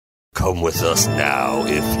Come with us now,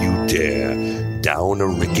 if you dare, down a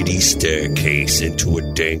rickety staircase into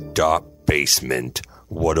a dank, dark basement.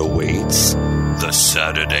 What awaits? The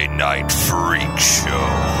Saturday Night Freak Show.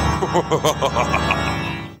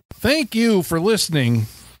 Thank you for listening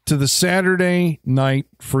to the Saturday Night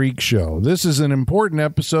Freak Show. This is an important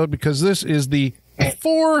episode because this is the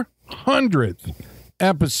 400th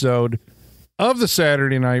episode of the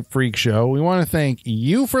Saturday Night Freak Show. We want to thank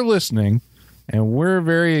you for listening, and we're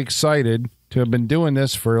very excited to have been doing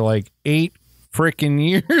this for like 8 freaking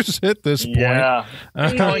years at this point. Yeah.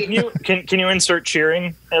 Can you insert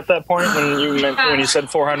cheering at that point when you said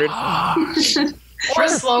 400? Or a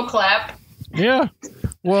slow clap. Yeah.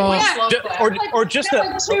 Well, or just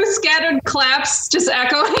like two scattered claps just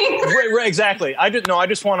echoing. Right, exactly. I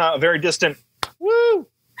just want a very distant woo.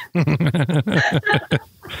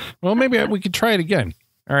 Well, maybe we could try it again.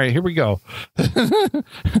 All right, here we go.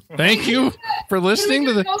 Thank you for listening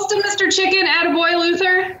to the Ghost of Mr. Chicken, Attaboy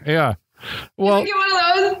Luther. Yeah. Well, can we get one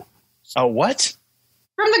of those? A what?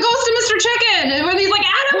 From the Ghost of Mr. Chicken, when he's like,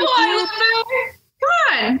 Attaboy Luther. Come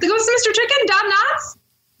on, the Ghost of Mr. Chicken, Don Knotts.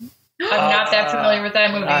 I'm not that familiar with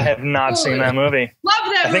that movie. I have not seen that movie.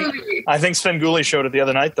 Love that movie. I think Sven Gulli showed it the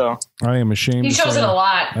other night, though. I am ashamed. He shows it a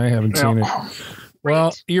lot. I haven't seen it.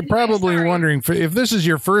 Well, you're probably wondering, if this is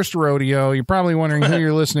your first rodeo, you're probably wondering who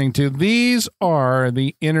you're listening to. These are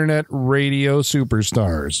the Internet Radio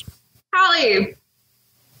Superstars. Holly.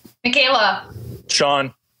 Michaela.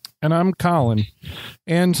 Sean. And I'm Colin.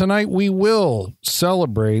 And tonight we will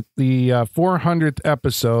celebrate the 400th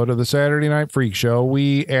episode of the Saturday Night Freak Show.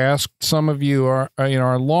 We asked some of you, our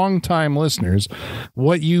longtime listeners,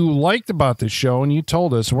 what you liked about this show, and you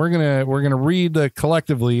told us. We're gonna read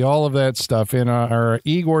collectively all of that stuff in our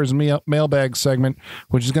Igor's mailbag segment,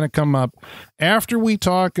 which is going to come up after we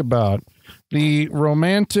talk about the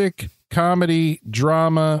romantic comedy,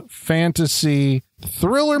 drama, fantasy,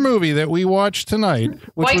 thriller movie that we watched tonight,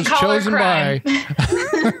 which White was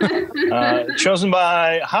chosen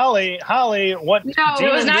by Holly. Holly, what? No,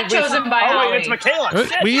 it was not chosen by Holly. Wait, it's Michaela.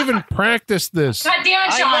 We even practiced this. God damn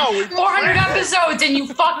it, Sean! 400 episodes and you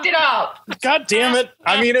fucked it up. God damn it!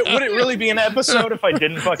 I mean, would it really be an episode if I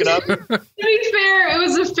didn't fuck it up? To be fair, it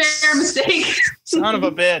was a fair mistake. Son of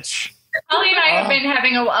a bitch. Holly and I have been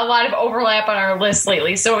having a lot of overlap on our list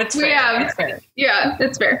lately, so it's fair. Yeah, it's fair. Yeah,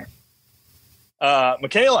 it's fair.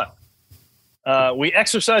 Michaela, we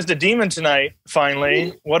exorcised a demon tonight,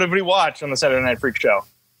 finally. What did we watch on the Saturday Night Freak Show?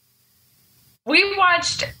 We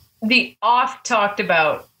watched the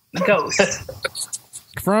oft-talked-about Ghost.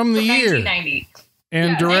 From the year. 1990.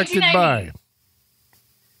 And directed 1990. by?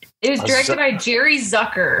 It was directed by Jerry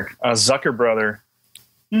Zucker. A Zucker brother.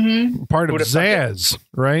 Mm-hmm. Part of Zaz,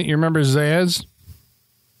 right? You remember Zaz?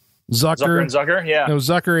 Zucker and Zucker, yeah. No,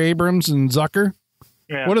 Zucker, Abrams, and Zucker.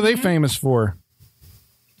 Yeah. What are they famous for?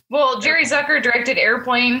 Well, Jerry Zucker directed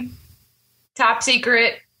Airplane, Top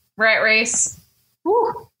Secret, Rat Race.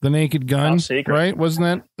 Whew. The Naked Gun, right?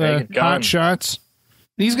 Wasn't that Hot Shots?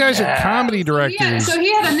 These guys are comedy directors. So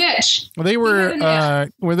he had a niche. They were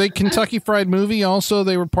they Kentucky Fried Movie also?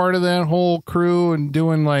 They were part of that whole crew and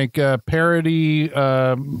doing like parody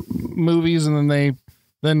movies, and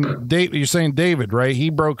then Dave, you're saying David, right?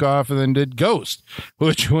 He broke off and then did Ghost,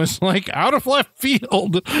 which was like out of left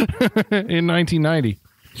field in 1990.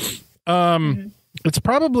 It's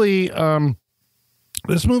probably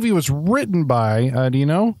this movie was written by do you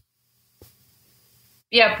know?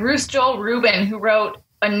 Yeah, Bruce Joel Rubin, who wrote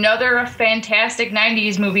another fantastic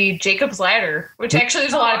 90s movie, Jacob's Ladder, which actually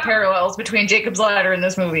there's a lot of parallels between Jacob's Ladder and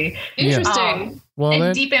this movie. Interesting.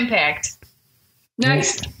 And Deep Impact.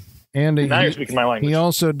 Nice. And now you're speaking my language. He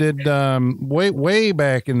also did way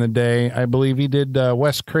back in the day, I believe he did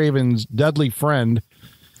Wes Craven's Deadly Friend,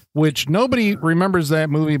 which nobody remembers that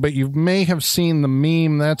movie, but you may have seen the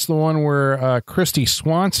meme. That's the one where Christy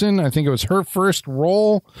Swanson, I think it was her first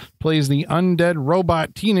role, plays the undead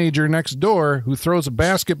robot teenager next door who throws a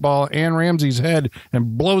basketball at Ann Ramsey's head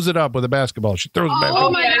and blows it up with a basketball. She throws a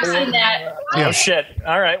basketball. Oh, I've seen that. Yeah. Oh, shit.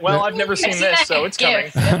 All right. Well, I've never seen this, so it's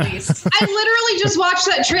coming. At least. I literally just watched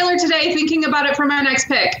that trailer today thinking about it for my next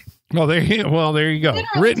pick. Well, there you go. Literally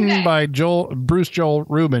Written today. by Bruce Joel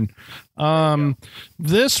Rubin.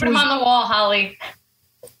 This Put him on the wall, Holly.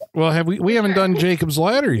 Well, we haven't done Jacob's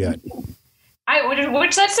Ladder yet.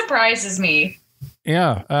 Which that surprises me.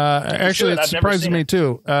 Yeah, actually, it surprises me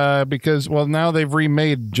too, because now they've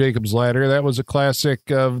remade Jacob's Ladder. That was a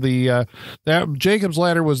classic of the that Jacob's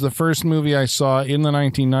Ladder was the first movie I saw in the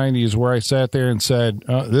 1990s where I sat there and said,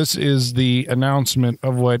 "This is the announcement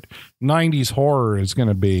of what 90s horror is going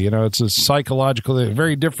to be." You know, it's a psychological,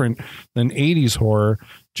 very different than 80s horror.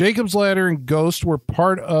 Jacob's Ladder and Ghost were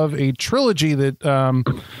part of a trilogy that,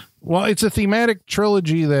 it's a thematic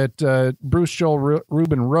trilogy that Bruce Joel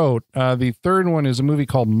Rubin wrote. The third one is a movie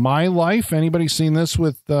called My Life. Anybody seen this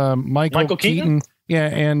with Michael Keaton? Yeah,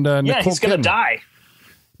 and Nicole he's going to Kidman. die.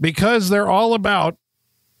 Because they're all about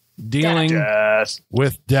dealing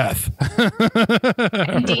with death.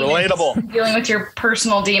 Relatable. Dealing with your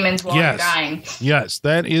personal demons while you're dying. Yes,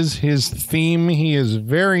 that is his theme. He is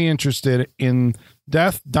very interested in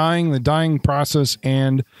death, dying, the dying process,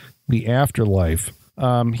 and the afterlife.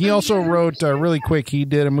 He also wrote, really quick, he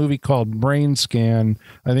did a movie called Brain Scan.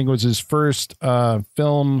 I think it was his first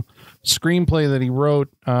film screenplay that he wrote.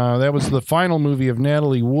 That was the final movie of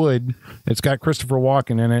Natalie Wood. It's got Christopher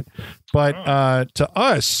Walken in it. But to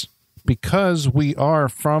us, because we are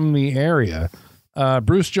from the area,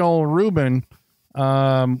 Bruce Joel Rubin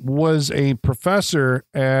was a professor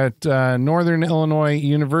at Northern Illinois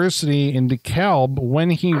University in DeKalb when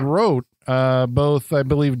he wrote both, I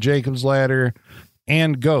believe, Jacob's Ladder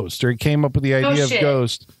and Ghost, or he came up with the idea of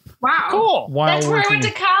Ghost. Wow. Cool. That's where I went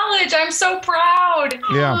to college. I'm so proud.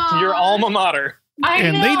 Yeah. Your alma mater.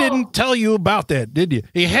 And know. they didn't tell you about that, did you?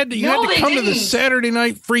 You had to come to the Saturday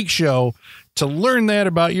Night Freak Show to learn that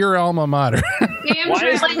about your alma mater. Why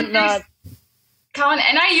is it not? Colin,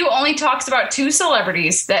 NIU only talks about two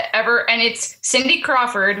celebrities that ever, and it's Cindy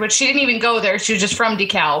Crawford, which she didn't even go there. She was just from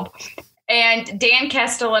DeKalb. And Dan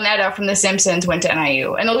Castellaneta from The Simpsons went to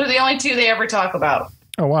NIU. And those are the only two they ever talk about.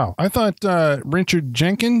 Oh, wow. I thought Richard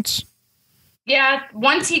Jenkins. Yeah,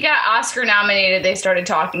 once he got Oscar nominated, they started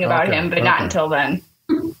talking about him, but not until then.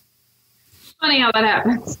 Funny how that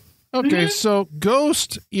happens. Okay, so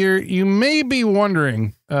Ghost, you may be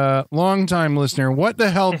wondering, longtime listener, what the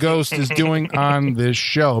hell Ghost is doing on this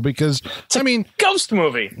show? Because, Ghost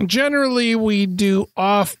movie. Generally, we do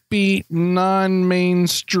offbeat,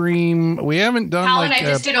 non-mainstream. We haven't done Colin, I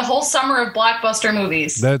just did a whole summer of blockbuster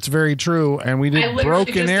movies. That's very true, and we did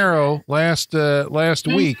Broken Arrow last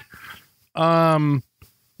week.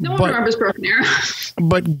 No one remembers Broken Arrow.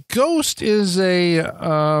 But Ghost is a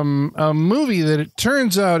movie that it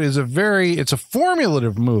turns out is it's a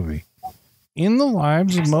formulative movie in the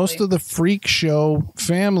lives of most of the Freak Show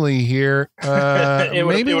family here. It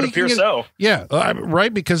would appear so. Yeah,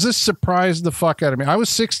 right, because this surprised the fuck out of me. I was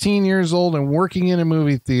 16 years old and working in a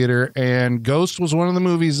movie theater, and Ghost was one of the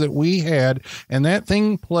movies that we had, and that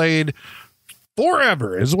thing played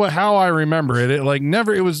forever is how I remember it.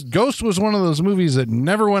 Ghost was one of those movies that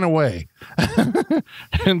never went away.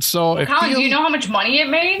 And so Colin, do you know how much money it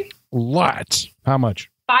made? Lots. How much?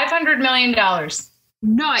 $500 million.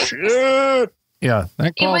 Nice. Shit. Yeah.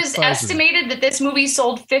 It was estimated that this movie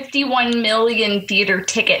sold 51 million theater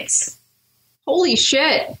tickets. Holy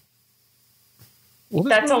shit. Well,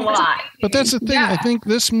 that's a lot. But that's the thing. Yeah. I think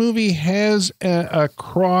this movie has a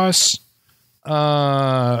cross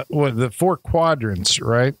the four quadrants,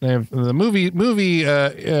 right? They have the movie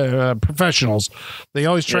professionals. They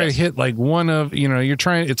always try to hit like one of,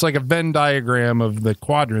 it's like a Venn diagram of the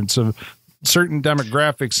quadrants of certain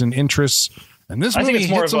demographics and interests. And this movie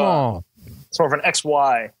hits them all. It's more of an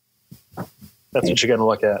XY. That's what you got to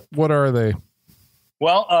look at. What are they?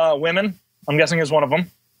 Well, women, I'm guessing, is one of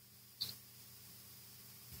them.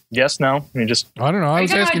 Yes, no? I don't know. I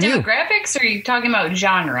was asking you. Are you talking about demographics or are you talking about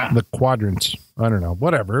genre? The quadrants. I don't know.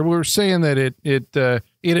 Whatever. We're saying that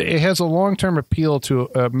it has a long-term appeal to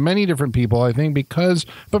many different people, I think,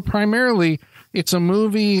 but primarily it's a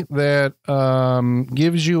movie that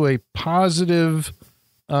gives you a positive,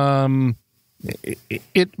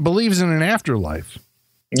 it believes in an afterlife.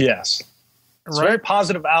 Yes. It's a very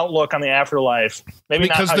positive outlook on the afterlife. Maybe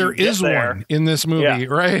because not there is one in this movie,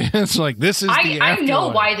 right? It's like this is the afterlife. I know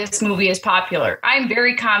why this movie is popular. I'm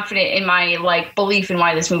very confident in my belief in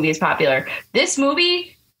why this movie is popular. This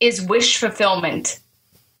movie is wish fulfillment.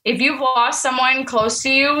 If you've lost someone close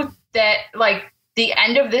to you, that the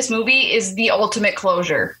end of this movie is the ultimate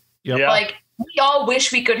closure. Yep. Yeah. We all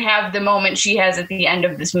wish we could have the moment she has at the end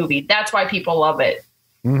of this movie. That's why people love it.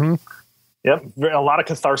 Mm-hmm. Yep. A lot of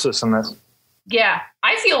catharsis in this. Yeah,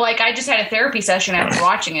 I feel like I just had a therapy session after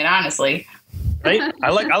watching it, honestly. Right?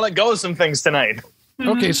 I let go of some things tonight.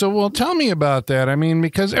 Okay, so tell me about that.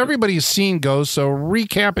 Because everybody's seen Ghost, so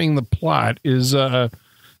recapping the plot is,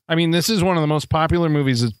 this is one of the most popular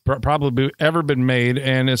movies that's probably ever been made,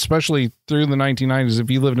 and especially through the 1990s.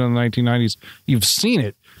 If you lived in the 1990s, you've seen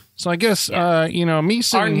it. So I guess, me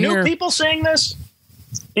sitting here... Are new people saying this?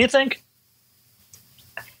 Do you think?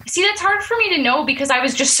 See, that's hard for me to know because I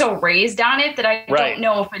was just so raised on it that I don't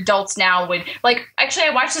know if adults now would like. Actually,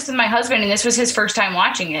 I watched this with my husband, and this was his first time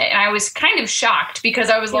watching it, and I was kind of shocked because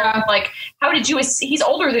I was like, "How did you?" He's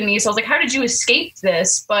older than me, so I was like, "How did you escape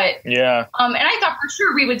this?" But and I thought for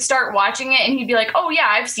sure we would start watching it, and he'd be like, "Oh yeah,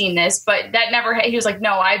 I've seen this," but that never. He was like,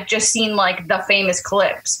 "No, I've just seen like the famous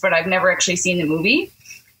clips, but I've never actually seen the movie."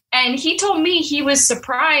 And he told me he was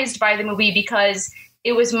surprised by the movie because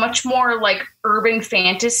it was much more like urban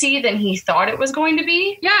fantasy than he thought it was going to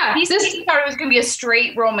be. Yeah. He thought it was going to be a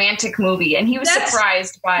straight romantic movie, and he was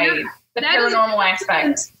surprised by the paranormal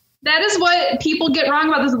aspect. That is what people get wrong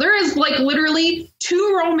about this. There is like literally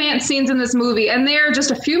 2 romance scenes in this movie, and they're just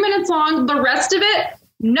a few minutes long. The rest of it,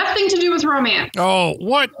 nothing to do with romance. Oh,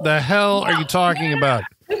 what the hell are you talking about?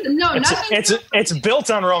 No, nothing. It's built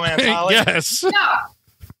on romance, Holly. Yes. No.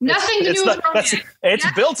 Nothing to do with romance.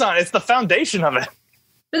 It's built on. It's the foundation of it.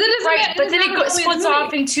 But then it splits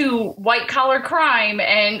off into white collar crime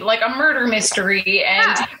and like a murder mystery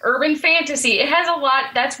and urban fantasy. It has a lot.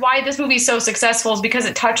 That's why this movie is so successful, is because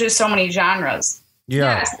it touches so many genres.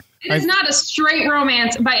 Yeah. Yes. It is not a straight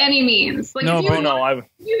romance by any means. Like if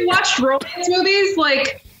you watch romance movies,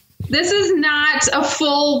 like this is not a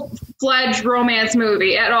full-fledged romance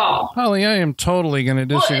movie at all. Holly, I am totally going to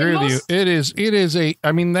disagree with you. It is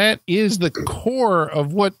that is the core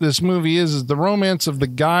of what this movie is the romance of the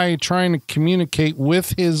guy trying to communicate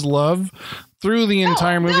with his love through the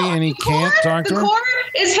entire movie, and he can't talk to her. The core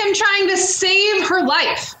is him trying to save her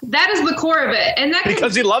life. That is the core of it. And that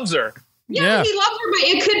because he loves her. Yeah, he loves her, but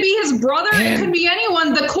it could be his brother. It could be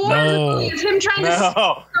anyone. The core is him trying to save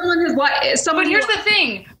someone his life. But here's the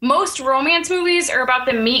thing. Most romance movies are about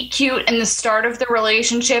the meet cute and the start of the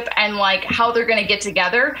relationship and like how they're going to get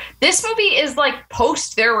together. This movie is like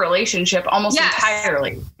post their relationship almost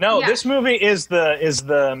entirely. No, this movie is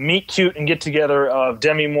the meet cute and get together of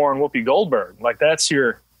Demi Moore and Whoopi Goldberg. Like that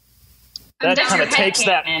kind of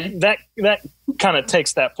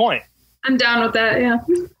takes that point. I'm down with that.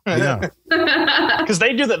 Yeah. Because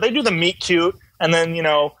they do the meet cute, and then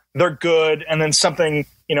they're good, and then something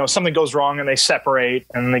goes wrong, and they separate,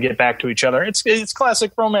 and then they get back to each other. It's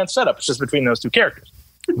classic romance setup. It's just between those 2 characters.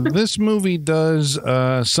 This movie does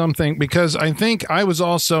something, because I think I was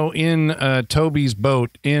also in Toby's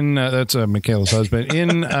boat. That's Michaela's husband.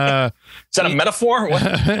 Is that a metaphor? What?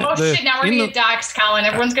 Shit! Now we're gonna get doxxed, Colin.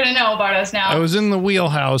 Everyone's gonna know about us now. I was in the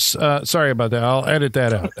wheelhouse. Sorry about that. I'll edit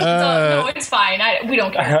that out. No, it's fine. We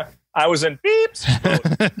don't care. I was in beeps.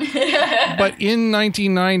 But in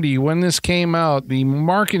 1990, when this came out, the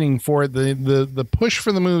marketing for it, the push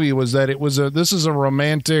for the movie was that this is a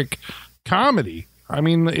romantic comedy. I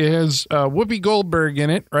mean, it has Whoopi Goldberg in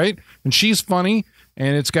it, right? And she's funny.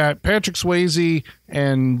 And it's got Patrick Swayze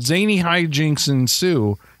and zany hijinks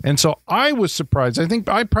ensue. And so I was surprised. I think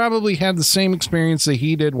I probably had the same experience that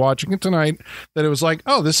he did watching it tonight, that it was like,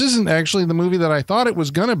 oh, this isn't actually the movie that I thought it was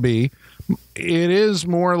going to be. It is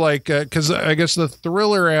more like, because I guess the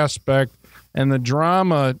thriller aspect and the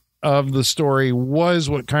drama of the story was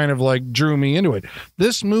what kind of like drew me into it.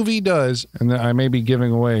 This movie does, and I may be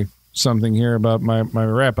giving away something here about my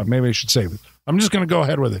wrap up. Maybe I should save it. I'm just going to go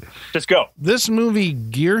ahead with it. Just go. This movie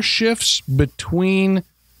gear shifts between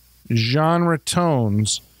genre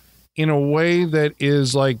tones in a way that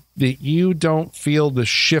is like that you don't feel the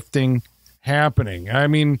shifting happening. I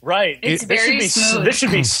mean, right. It's very smooth. This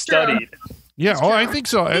should be studied. Yeah, I think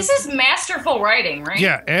so. This is masterful writing, right?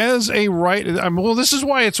 Yeah, as a writer, well, this is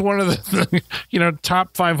why it's one of the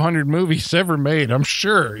top 500 movies ever made. I'm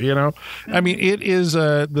sure. I mean, it is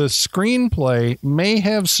the screenplay may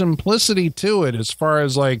have simplicity to it as far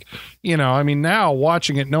as like I mean, now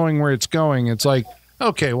watching it, knowing where it's going, it's like,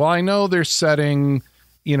 okay, well, I know they're setting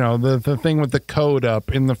the thing with the code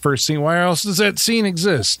up in the first scene. Why else does that scene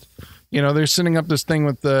exist? They're setting up this thing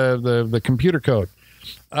with the computer code.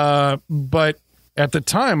 But at the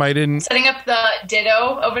time I didn't setting up the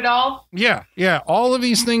ditto of it all. Yeah. All of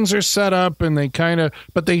these things are set up and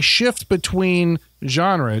but they shift between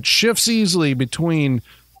genre. It shifts easily between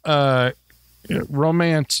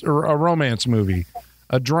romance or a romance movie,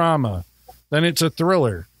 a drama, then it's a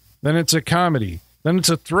thriller, then it's a comedy, then it's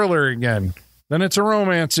a thriller again, then it's a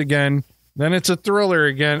romance again, then it's a thriller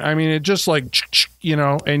again. I mean, it just like,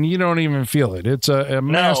 and you don't even feel it. It's a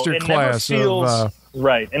master class of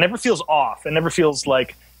right. It never feels off. It never feels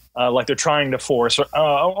like they're trying to force.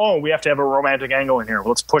 We have to have a romantic angle in here.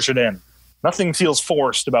 Let's push it in. Nothing feels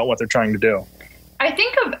forced about what they're trying to do. I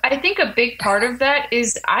think a big part of that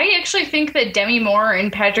is I actually think that Demi Moore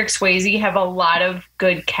and Patrick Swayze have a lot of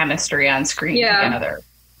good chemistry on screen together.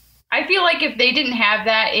 I feel like if they didn't have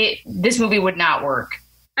that, this movie would not work.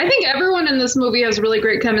 I think everyone in this movie has really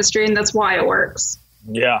great chemistry, and that's why it works.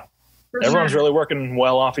 Yeah. Everyone's really working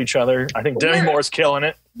well off each other. I think Demi Moore's killing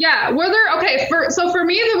it. Yeah. For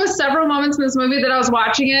me, there was several moments in this movie that I was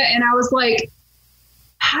watching it and I was like,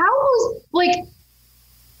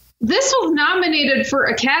 this was nominated for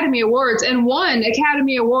Academy Awards and won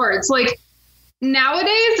Academy Awards. Like,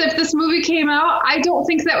 nowadays, if this movie came out, I don't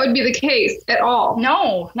think that would be the case at all.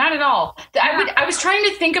 No, not at all. I was trying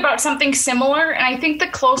to think about something similar, and I think the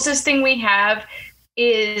closest thing we have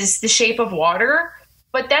is The Shape of Water.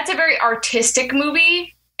 But that's a very artistic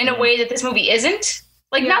movie in a way that this movie isn't.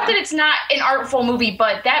 Like, not that it's not an artful movie,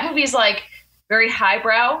 but that movie is like very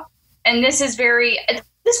highbrow. And this movie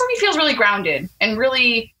feels really grounded and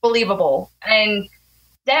really believable. And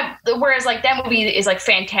whereas like that movie is like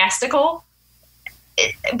fantastical.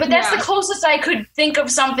 But that's the closest I could think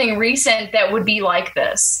of something recent that would be like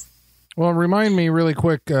this. Well, remind me really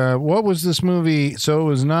quick, what was this movie? So it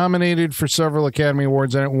was nominated for several Academy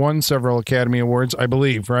Awards and it won several Academy Awards, I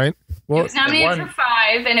believe, right? Well, it was nominated for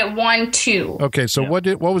 5 and it won 2. Okay, so what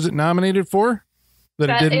was it nominated for?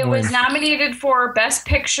 It was nominated for Best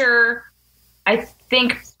Picture, I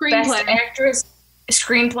think Best Actress,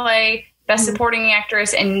 Screenplay, Best Supporting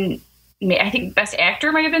Actress, and I think Best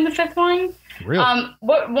Actor might have been the 5th one. Really?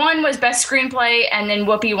 One was Best Screenplay, and then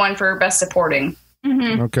Whoopi won for Best Supporting.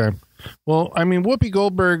 Mm-hmm. Okay. Well, I mean, Whoopi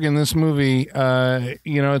Goldberg in this movie,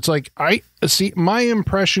 it's like my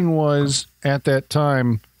impression was at that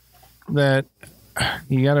time that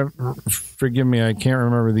you got to forgive me. I can't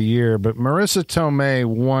remember the year, but Marissa Tomei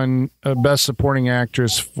won Best Supporting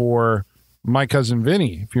Actress for My Cousin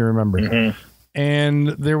Vinny, if you remember. Mm-hmm. And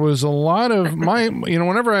there was a lot of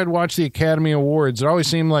whenever I'd watch the Academy Awards, it always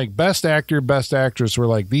seemed like Best Actor, Best Actress were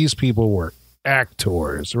like, these people were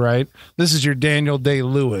actors, right? This is your Daniel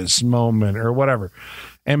Day-Lewis moment or whatever.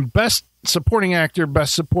 And Best Supporting Actor,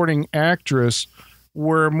 Best Supporting Actress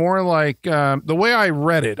were more like, the way I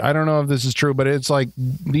read it, I don't know if this is true, but it's like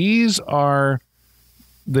they're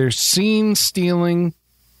scene-stealing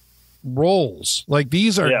roles. Like,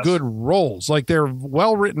 these are good roles. Like, they're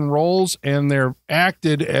well-written roles and they're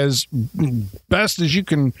acted as best as you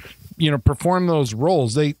can, perform those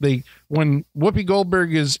roles. They when Whoopi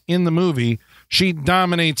Goldberg is in the movie, she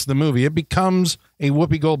dominates the movie. It becomes a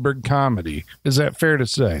Whoopi Goldberg comedy. Is that fair to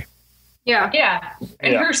say? Yeah.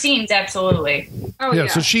 And her scenes, absolutely. Oh, yeah.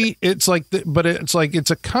 So it's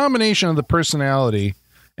a combination of the personality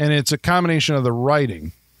and it's a combination of the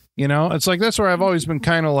writing. It's like, that's where I've always been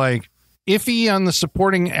kind of like iffy on the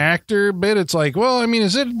supporting actor bit. It's like, well, I mean,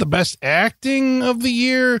 is it the best acting of the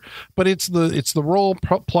year? But it's the role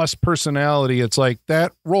plus personality. It's like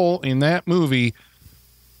that role in that movie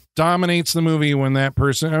dominates the movie when that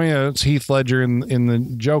person, it's Heath Ledger in the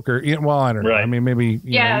Joker. Well, I don't know. Right. I mean, maybe.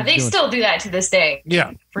 They still do that to this day.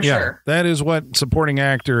 Yeah. For sure. That is what supporting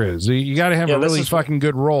actor is. You got to have a really fucking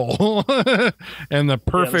good role and the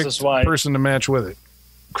perfect person to match with it.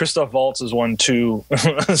 Christoph Waltz has won 2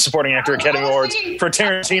 supporting actor Academy Awards for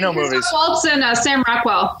Tarantino movies. Christoph Waltz and Sam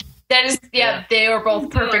Rockwell. That is, they were both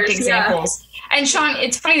perfect examples. Yeah. And Sean,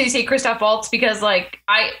 it's funny that you say Christoph Waltz because, like,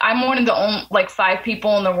 I'm one of the only 5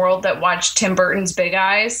 people in the world that watched Tim Burton's Big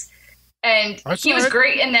Eyes, and he was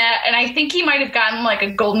great in that. And I think he might have gotten like a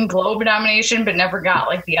Golden Globe nomination, but never got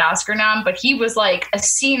like the Oscar nom. But he was like a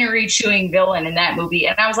scenery chewing villain in that movie,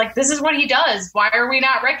 and I was like, this is what he does. Why are we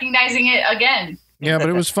not recognizing it again? Yeah, but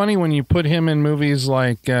it was funny when you put him in movies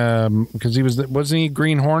like because wasn't he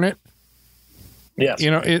Green Hornet? Yes.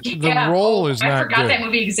 The role is not good. I forgot that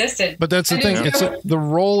movie existed. But that's the thing. The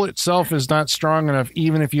role itself is not strong enough,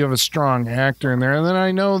 even if you have a strong actor in there. And then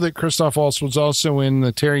I know that Christoph Waltz was also in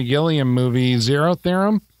the Terry Gilliam movie Zero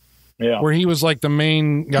Theorem, where he was like the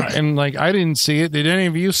main guy. And like, I didn't see it. Did any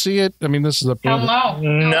of you see it? I mean, this is a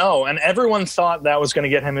no. And everyone thought that was going to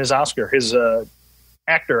get him his Oscar, his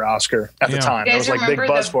actor Oscar at the time. There was like big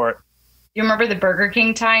buzz for it. You remember the Burger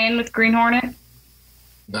King tie-in with Green Hornet?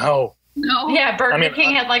 No. Yeah, Burger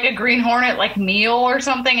King had like a Green Hornet like meal or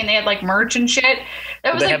something, and they had like merch and shit.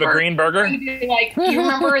 That was they have a green burger. Like, you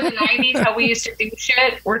remember in the 90s how we used to do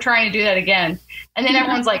shit? We're trying to do that again. And then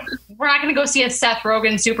everyone's like, we're not going to go see a Seth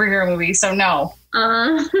Rogen superhero movie, so no.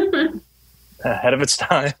 Ahead of its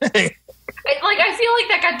time. I feel like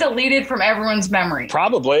that got deleted from everyone's memory.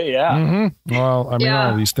 Probably, yeah. Mm-hmm. Well, I mean,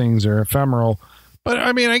 all these things are ephemeral. But,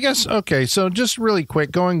 I mean, I guess, okay, so just really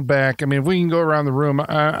quick, going back, I mean, if we can go around the room,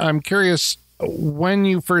 I'm curious when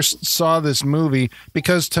you first saw this movie,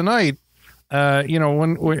 because tonight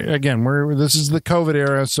this is the COVID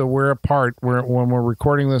era, so we're apart when we're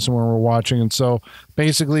recording this and when we're watching. And so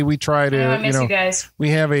basically we try to, I miss you guys. We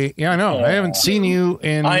have I know. I haven't seen you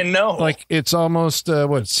in, I know. Like it's almost,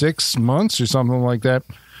 6 months or something like that,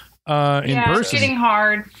 in person. It's getting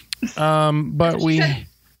hard. But we have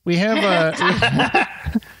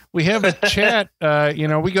we have a chat,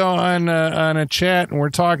 we go on a chat and we're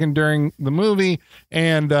talking during the movie,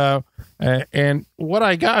 and what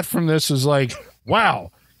I got from this is like,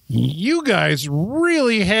 wow, you guys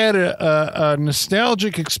really had a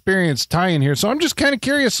nostalgic experience tying here. So I'm just kind of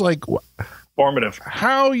curious, like, formative,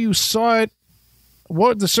 how you saw it,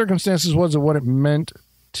 what the circumstances was of what it meant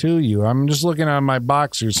to you. I'm just looking on my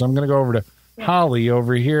box here, so I'm going to go over to Holly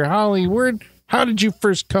over here. Holly, how did you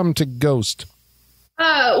first come to Ghost?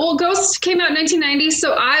 Well, Ghost came out in 1990,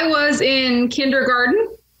 so I was in kindergarten.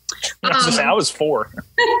 I was 4.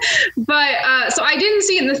 But so I didn't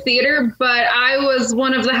see it in the theater, but I was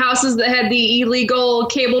one of the houses that had the illegal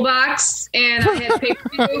cable box, and I had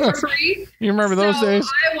pay-per-view for free. You remember those days?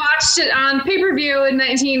 I watched it on pay-per-view in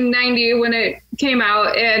 1990 when it came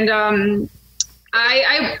out, and I'm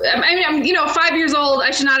 5 years old. I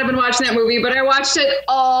should not have been watching that movie, but I watched it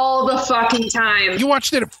all the fucking time. You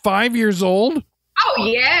watched it at 5 years old? Oh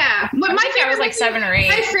yeah, but I was like 7 or 8.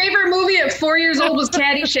 My favorite movie at 4 years old was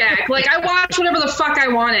Caddyshack. Like I watched whatever the fuck I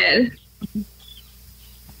wanted.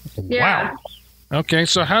 Yeah. Wow. Okay,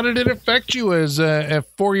 so how did it affect you as a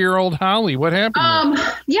 4-year-old Holly? What happened?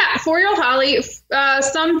 4-year-old Holly.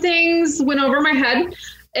 Some things went over my head,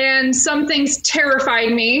 and some things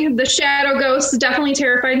terrified me. The shadow ghosts definitely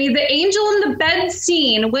terrified me. The angel in the bed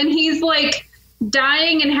scene when he's like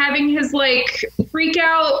dying and having his like freak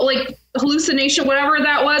out, like hallucination, whatever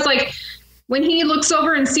that was, like when he looks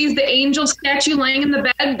over and sees the angel statue laying in the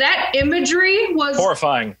bed, that imagery was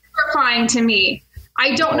horrifying to me.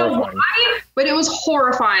 I don't know why, but it was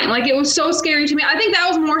horrifying. Like it was so scary to me. I think that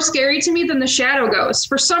was more scary to me than the shadow ghost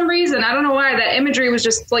for some reason. I don't know why. That imagery was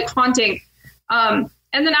just like haunting. And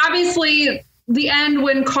then obviously the end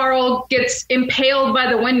when Carl gets impaled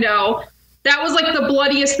by the window, that was like the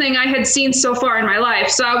bloodiest thing I had seen so far in my life.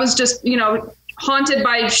 So I was just, haunted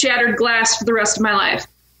by shattered glass for the rest of my life.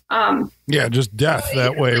 Just death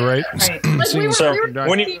that way, right?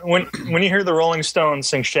 When you hear the Rolling Stones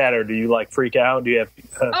sing "Shattered," do you like freak out? Do you have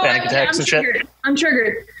panic attacks and shit? I'm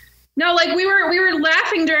triggered. No, like we were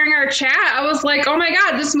laughing during our chat. I was like, oh my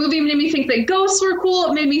God, this movie made me think that ghosts were cool.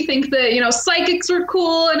 It made me think that, psychics were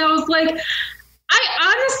cool. And I was like, I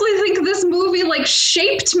honestly think this movie like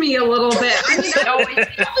shaped me a little bit. I mean, I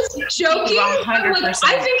was joking. Like,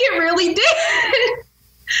 I think it really did.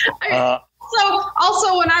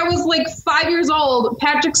 Also, when I was like 5 years old,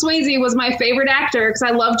 Patrick Swayze was my favorite actor because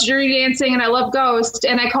I loved Dirty Dancing and I love Ghost,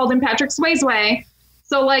 and I called him Patrick Swayze.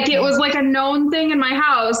 So like it was like a known thing in my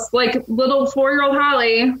house. Like little 4-year-old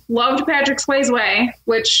Holly loved Patrick Swayze,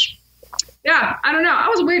 which, I don't know. I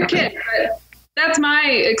was a weird kid, but that's my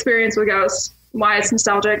experience with Ghost. Why it's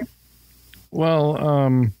nostalgic.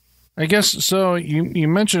 Well, I guess so. You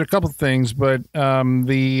mentioned a couple of things, but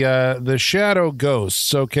the shadow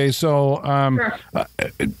ghosts. Okay, so Sure.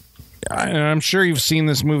 I'm sure you've seen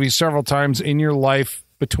this movie several times in your life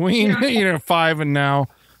between 5 and now.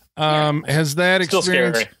 Has that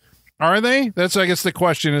experience? Still scary. Are they? That's I guess the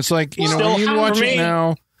question. It's like when you watch it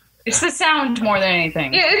now. It's the sound more than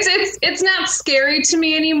anything. Yeah, it's not scary to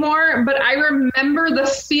me anymore, but I remember the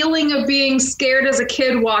feeling of being scared as a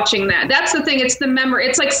kid watching that. That's the thing. It's the memory.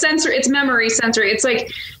 It's like it's memory sensory. It's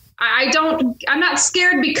like I'm not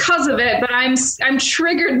scared because of it, but I'm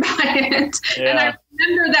triggered by it. Yeah. And I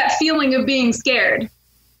remember that feeling of being scared.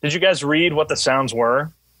 Did you guys read what the sounds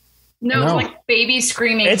were? No, it's like baby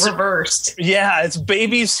screaming reversed. Yeah, it's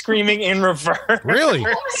babies screaming in reverse. Really?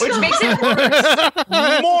 Which makes it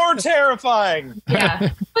worse. More terrifying. Yeah.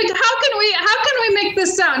 Like how can we make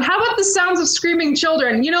this sound? How about the sounds of screaming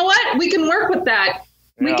children? You know what? We can work with that.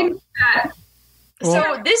 We can do that.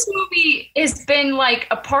 So this movie has been like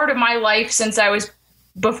a part of my life since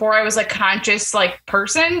before I was a conscious like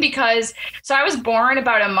person, because I was born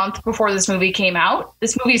about a month before this movie came out.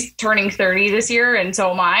 This movie's turning 30 this year, and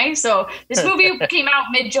so am I. So this movie came out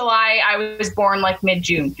mid-July. I was born like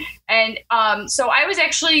mid-June. And so I was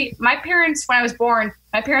actually, when I was born,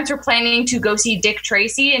 my parents were planning to go see Dick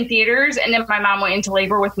Tracy in theaters, and then my mom went into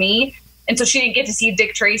labor with me. And so she didn't get to see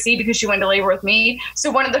Dick Tracy because she went to labor with me.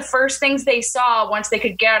 So one of the first things they saw once they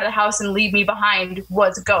could get out of the house and leave me behind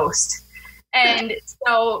was Ghost. And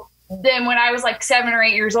so then when I was like 7 or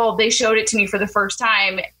 8 years old, they showed it to me for the first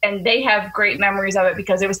time, and they have great memories of it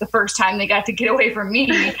because it was the first time they got to get away from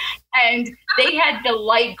me. And they had the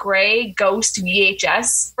light gray Ghost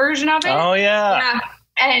VHS version of it. Oh yeah.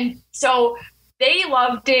 And so they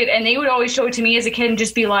loved it, and they would always show it to me as a kid and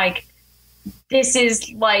just be like, this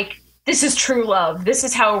is true love. This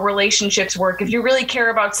is how relationships work. If you really care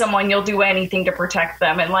about someone, you'll do anything to protect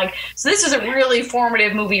them. And like, so this is a really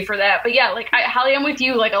formative movie for that. But yeah, like Holly, I'm with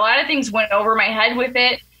you. Like a lot of things went over my head with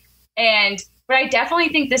it. But I definitely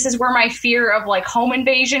think this is where my fear of like home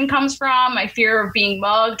invasion comes from. My fear of being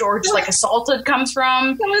mugged or just like assaulted comes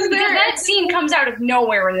from. Because that scene comes out of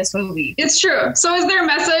nowhere in this movie. It's true. So is there a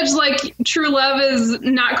message like true love is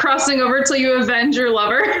not crossing over till you avenge your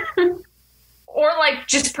lover? Or like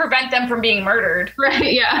just prevent them from being murdered.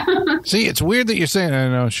 Right, yeah. See, it's weird that you're saying, I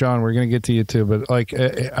know, Sean, we're going to get to you too, but like,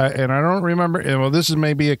 I don't remember, well, this is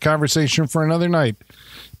maybe a conversation for another night,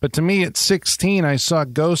 but to me at 16, I saw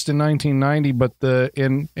Ghost in 1990, but the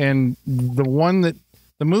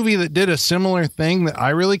movie that did a similar thing that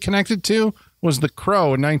I really connected to was The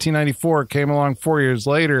Crow in 1994. It came along 4 years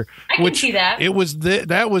later. I can see that. It was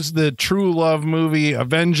that was the true love movie,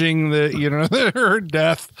 avenging her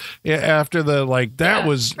death after the like. That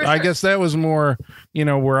was, I guess, that was more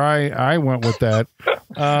where I went with that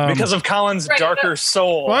because of Colin's darker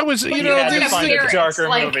soul. Well, I was to find a darker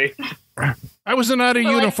movie. I was an out of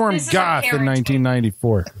uniform goth in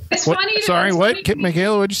 1994. It's funny. Sorry, what,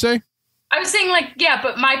 Michaela? What'd you say? I was saying, like, yeah,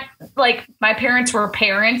 but my parents were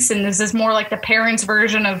parents, and this is more like the parents'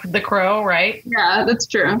 version of The Crow, right? Yeah, that's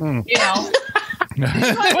true. You know, put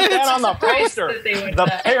that on the poster.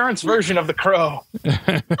 The parents' version of The Crow.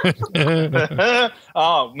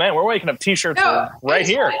 Oh man, we're waking up T-shirts right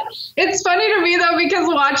here. It's funny to me though because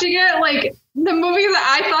watching it, like the movie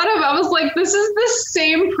that I thought of, I was like, this is the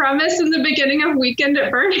same premise in the beginning of Weekend at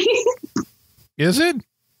Bernie's. Is it?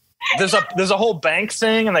 There's a whole bank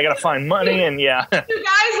thing, and they got to find money, and yeah. The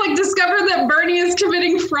guys like discover that Bernie is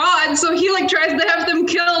committing fraud, so he like tries to have them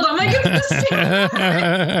killed. I'm like, it's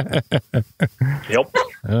the same. Yep.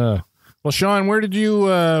 Well, Sean, where'd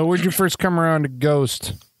you first come around to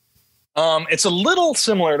Ghost? It's a little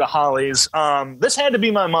similar to Holly's. This had to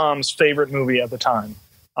be my mom's favorite movie at the time,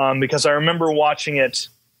 because I remember watching it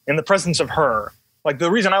in the presence of her. Like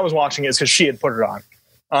the reason I was watching it is because she had put it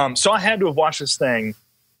on. So I had to have watched this thing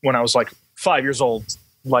when I was like 5 years old,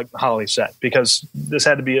 like Holly said, because this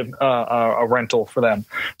had to be a rental for them.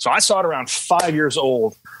 So I saw it around 5 years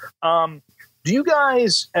old. Do you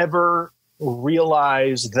guys ever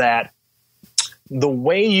realize that the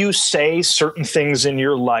way you say certain things in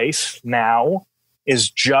your life now is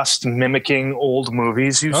just mimicking old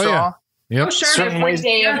movies you saw? Yeah. Yep. Oh, sure. Certain ways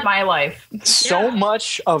of my life. So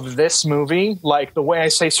much of this movie, like the way I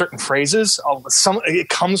say certain phrases, it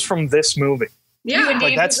comes from this movie. Yeah,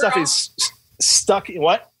 like that stuff is stuck.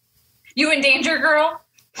 What? You in Danger, Girl?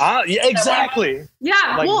 Yeah, exactly.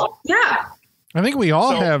 Yeah, like, yeah. I think we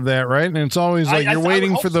all have that, right? And it's always like you're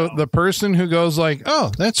waiting for the person who goes like,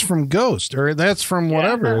 "Oh, that's from Ghost," or "That's from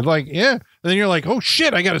whatever." Yeah. Like, yeah. And then you're like, "Oh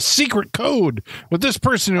shit, I got a secret code with this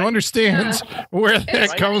person who understands where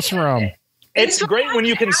that comes from." It's great when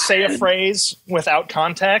you can say a phrase without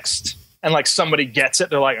context and like somebody gets it.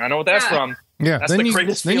 They're like, "I know what that's from." Yeah, that's then the you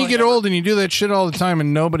greatest then you feeling get ever. old and you do that shit all the time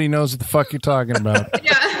and nobody knows what the fuck you're talking about.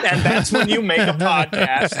 Yeah. And that's when you make a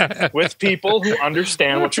podcast with people who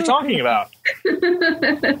understand what you're talking about.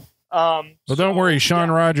 Well, don't worry, Sean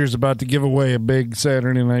Rogers about to give away a big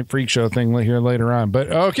Saturday Night Freak Show thing here later on. But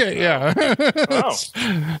okay, yeah.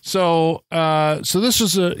 So this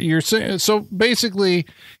is you're saying. So basically,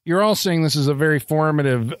 you're all saying this is a very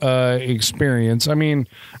formative experience. I mean,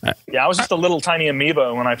 yeah, I was just a little tiny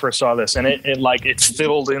amoeba when I first saw this, and it's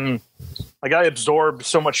filled in. Like I absorbed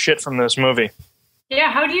so much shit from this movie. Yeah,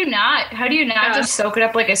 how do you not just soak it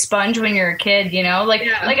up like a sponge when you're a kid? You know, like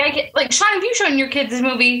Sean, have you shown your kids this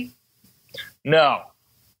movie? No,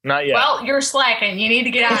 not yet. Well, you're slacking. You need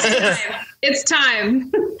to get out of it. It's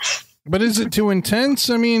time. But is it too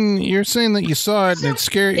intense? I mean, you're saying that you saw it and it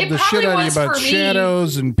scared the shit out of you about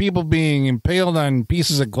shadows and people being impaled on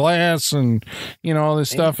pieces of glass and, all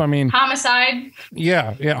this stuff. I mean, homicide.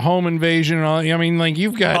 Yeah. Home invasion and all. I mean, like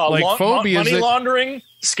you've got phobias. Money laundering,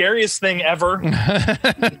 scariest thing ever.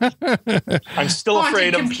 I'm still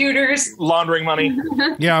afraid of computers laundering money.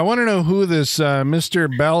 Yeah, I want to know who this Mr.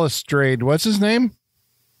 Balustrade. What's his name?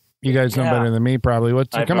 You guys know better than me, probably.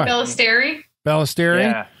 Come on, Ballesteri.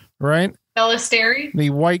 Ballesteri, right? Ballesteri,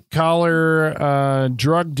 the white collar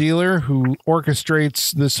drug dealer who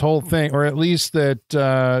orchestrates this whole thing, or at least that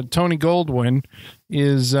Tony Goldwyn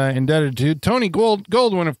is indebted to. Tony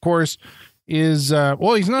Goldwyn, of course, is,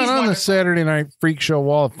 well, he's not on the Saturday Night Freak Show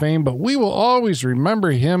Wall of Fame, but we will always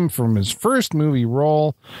remember him from his first movie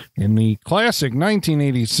role in the classic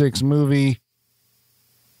 1986 movie.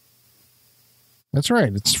 That's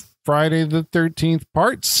right. It's Friday the 13th,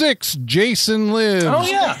 Part 6, Jason Lives. Oh,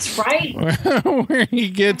 yeah. That's right. Where he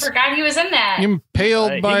gets I forgot he was in that.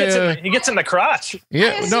 impaled by he gets in the crotch.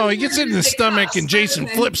 Yeah, no, he gets it in the stomach, and Jason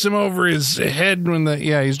flips him over his head when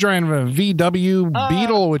he's driving a VW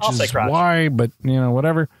Beetle, which is why, but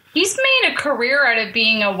whatever. He's made a career out of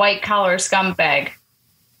being a white collar scumbag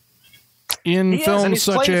in films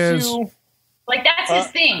such as that's his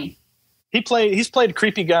thing. He's played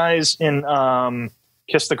creepy guys in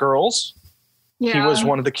Kiss the Girls. Yeah. He was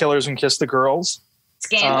one of the killers in Kiss the Girls.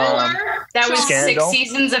 Scandal. That was Scandal. 6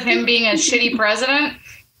 seasons of him being a shitty president.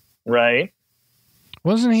 Right.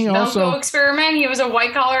 Wasn't he also Experiment? He was a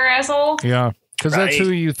white collar asshole. Yeah, because that's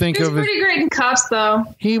who you think of. He was pretty great in Cuffs, though.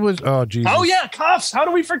 He was. Oh, Jesus. Oh yeah, Cuffs. How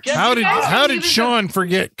do we forget? How did Sean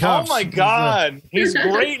forget Cuffs? Oh my God, he's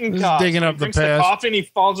great in Cuffs. Digging up the past. The coffee and he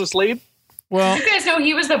falls asleep. Well, you guys know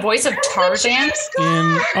he was the voice of Tarzan.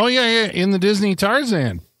 In the Disney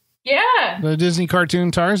Tarzan. Yeah, the Disney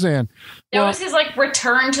cartoon Tarzan. That was his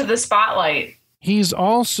return to the spotlight. He's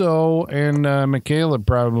also, and Michaela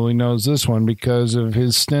probably knows this one because of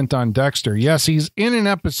his stint on Dexter. Yes, he's in an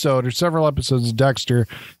episode or several episodes of Dexter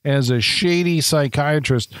as a shady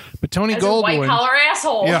psychiatrist. But Tony Goldwyn, a white collar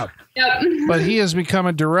asshole. Yeah. Yep. But he has become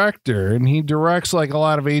a director, and he directs a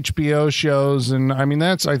lot of HBO shows, and I mean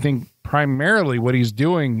that's I think primarily what he's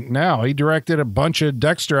doing now. He directed a bunch of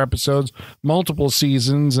Dexter episodes, multiple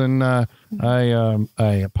seasons, and I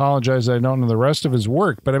apologize I don't know the rest of his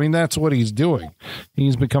work, but I mean that's what he's doing.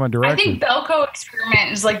 He's become a director. I think Belko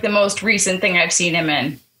Experiment is the most recent thing I've seen him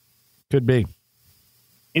in. Could be.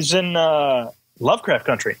 He's in Lovecraft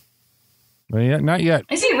Country. Well, yeah, not yet.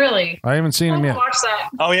 Is he really? I haven't seen him yet. Watch that.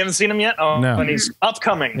 Oh, you haven't seen him yet? Oh, no. And he's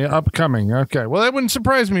upcoming. Yeah, upcoming. Okay. Well, that wouldn't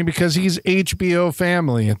surprise me because he's HBO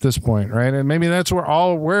family at this point, right? And maybe that's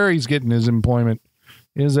where he's getting his employment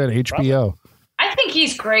is at HBO. Probably. I think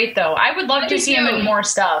he's great, though. I would love to see him in more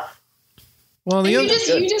stuff. Well, you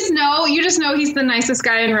just know he's the nicest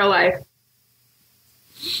guy in real life.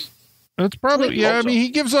 That's probably I mean, he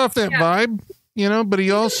gives off that vibe. But he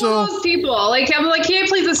also those people he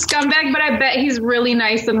plays a scumbag, but I bet he's really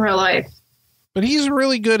nice in real life. But he's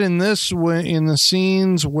really good in the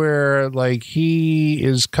scenes where he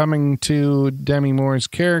is coming to Demi Moore's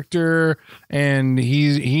character, and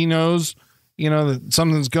he knows that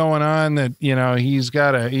something's going on, that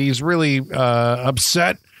he's really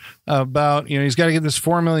upset about he's got to get this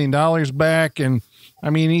 $4 million back, and I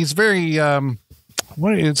mean he's very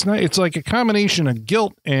it's like a combination of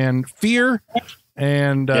guilt and fear,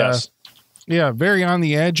 and yes. Very on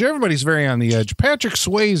the edge. Everybody's very on the edge. Patrick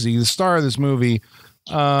Swayze, the star of this movie.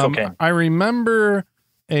 I remember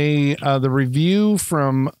the review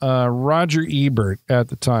from Roger Ebert at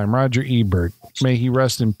the time. Roger Ebert, may he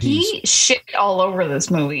rest in peace. He shit all over this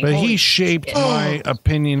movie. But he shaped my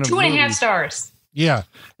opinion of 2.5 stars. Yeah,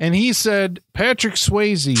 and he said Patrick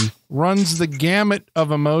Swayze runs the gamut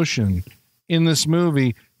of emotion in this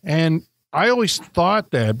movie, and I always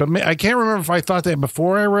thought that, but I can't remember if I thought that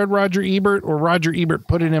before I read Roger Ebert or Roger Ebert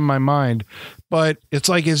put it in my mind. But it's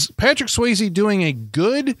is Patrick Swayze doing a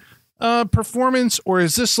good performance, or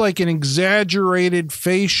is this an exaggerated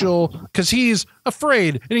facial? Because he's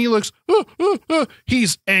afraid and he looks,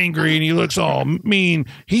 he's angry and he looks all mean.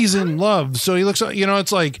 He's in love, so he looks,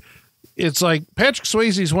 it's like Patrick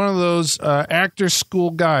Swayze is one of those actor school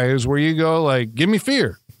guys where you go give me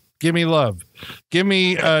fear. Give me love. Give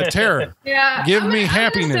me terror. Yeah. Give me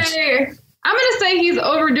happiness. I'm going to say he's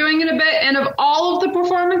overdoing it a bit, and of all of the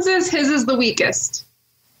performances, his is the weakest.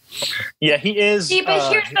 Yeah, he is. See,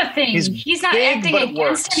 but here's the thing. He's not acting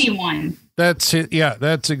against anyone. That's it. Yeah,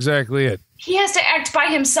 that's exactly it. He has to act by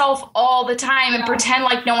himself all the time and pretend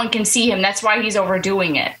like no one can see him. That's why he's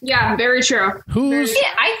overdoing it. Yeah, very true.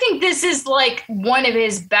 I think this is one of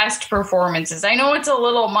his best performances. I know it's a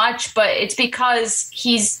little much, but it's because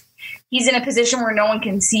he's in a position where no one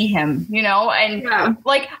can see him, and honestly,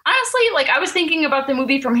 I was thinking about the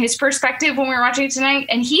movie from his perspective when we were watching it tonight,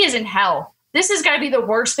 and he is in hell. This has got to be the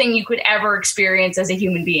worst thing you could ever experience as a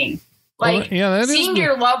human being. Seeing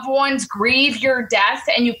your loved ones grieve your death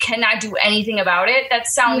and you cannot do anything about it. That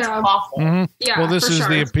sounds awful. Mm-hmm. Yeah, well, this is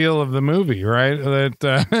the appeal of the movie, right?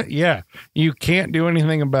 That, you can't do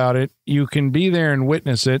anything about it. You can be there and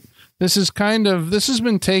witness it. This has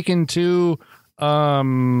been taken to,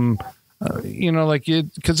 because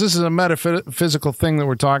this is a metaphysical thing that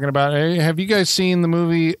we're talking about. Have you guys seen the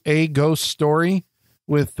movie A Ghost Story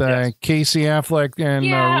with Casey Affleck and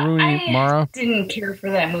Rooney Mara. Didn't care for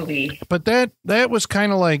that movie. But that was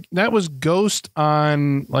kind of like, that was Ghost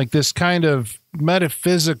on like this kind of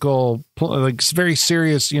metaphysical, like very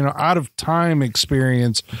serious, out of time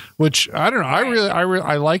experience, which I don't know.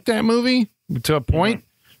 I like that movie to a point,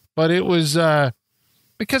 but it was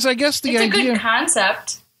because I guess it's a good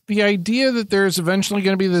concept. The idea that there's eventually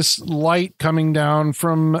going to be this light coming down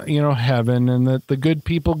from, heaven, and that the good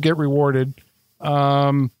people get rewarded,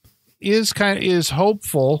 is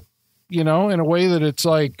hopeful, in a way that it's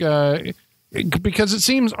like, because it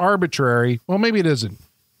seems arbitrary. Well, maybe it isn't.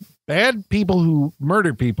 Bad people who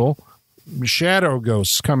murder people, shadow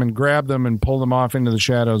ghosts come and grab them and pull them off into the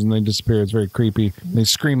shadows, and they disappear. It's very creepy. They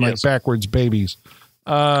scream like backwards babies.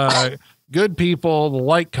 Good people, the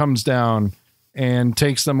light comes down and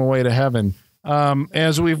takes them away to heaven.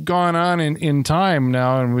 As we've gone on in time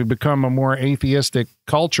now, and we've become a more atheistic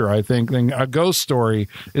culture, I think, then a ghost story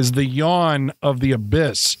is the yawn of the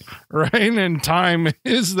abyss, right? And time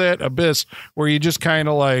is that abyss where you just kind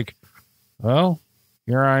of like, well,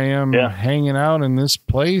 here I am hanging out in this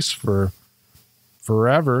place for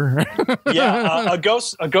forever. A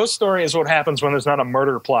ghost story is what happens when there's not a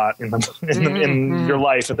murder plot in your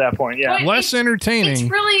life at that point. Yeah, but less entertaining. It's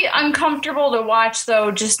really uncomfortable to watch,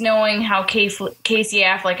 though, just knowing how Casey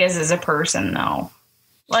Affleck is as a person, though.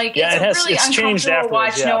 Like, it's really uncomfortable to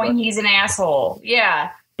watch knowing he's an asshole.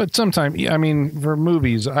 Yeah. But sometimes, for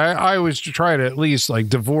movies, I always try to at least like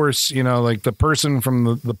divorce, like the person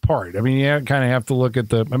from the part. I mean, you kind of have to look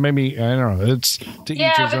at maybe, I don't know. It's to each his own.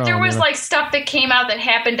 Yeah, but there was like stuff that came out that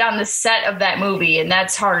happened on the set of that movie, and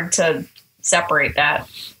that's hard to separate that.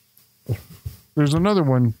 There's another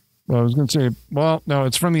one. Well, I was going to say, well, no,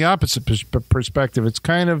 it's from the opposite perspective. It's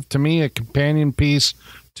kind of, to me, a companion piece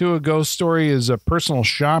to a ghost story is A Personal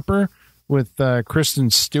Shopper with Kristen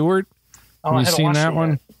Stewart. Oh, have you seen that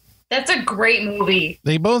one? That's a great movie.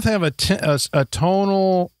 They both have a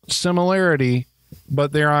tonal similarity,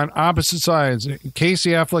 but they're on opposite sides.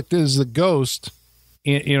 Casey Affleck is the ghost.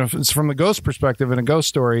 It's from the ghost perspective in a ghost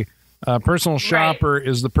story. Personal Shopper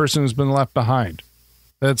is the person who's been left behind.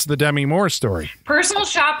 That's the Demi Moore story. Personal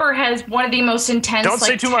Shopper has one of the most intense texting Don't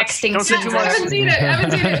say too much. I haven't seen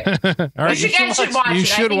it. All right. You should watch it. You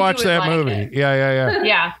should watch that movie. It. Yeah.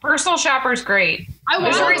 Yeah, Personal Shopper is great.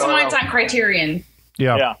 There's a reason why it's on Criterion.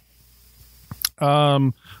 Yeah.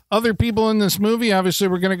 Other people in this movie, obviously,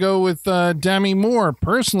 we're going to go with Demi Moore.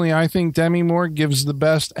 Personally, I think Demi Moore gives the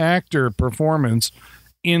best actor performance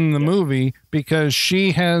in the movie because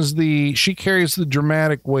she carries the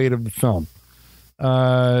dramatic weight of the film.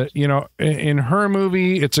 In her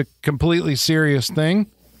movie, it's a completely serious thing.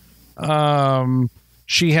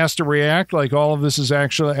 She has to react like all of this is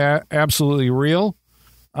actually absolutely real.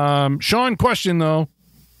 Sean, question though: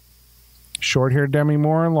 short-haired Demi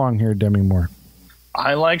Moore, long-haired Demi Moore?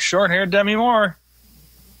 I like short-haired Demi Moore.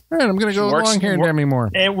 All right, I'm going to go with long-haired Demi Moore.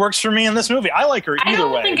 It works for me in this movie. I like her either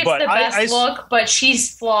way. I don't think it's the best look, but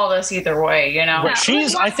she's flawless either way, But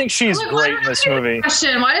I think she's great in this movie.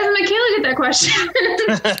 Question. Why doesn't Michaela get that question?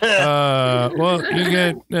 Well, you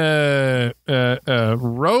get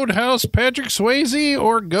Roadhouse Patrick Swayze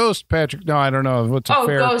or Ghost Patrick. No, I don't know. What's a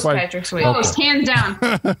fair Ghost Patrick Swayze. Ghost, hands down.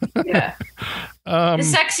 Yeah. The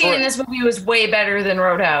sex scene in this movie was way better than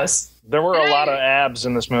Roadhouse. There were a lot of abs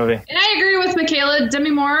in this movie. And I agree with Michaela. Demi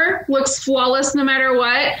Moore looks flawless no matter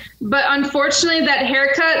what. But unfortunately, that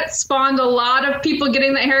haircut spawned a lot of people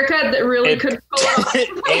getting that haircut that really could pull off.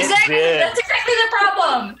 Exactly. That's exactly the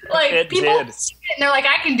problem. Like, people see it and they're like,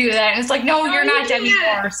 I can do that. And it's like, no, you're not Demi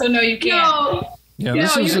Moore, so no, you can't. No.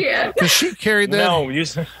 Yeah, because she carried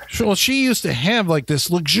that. Well, she used to have like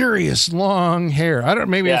this luxurious long hair. I don't.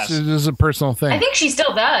 Maybe this is a personal thing. I think she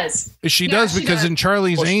still does. She does because in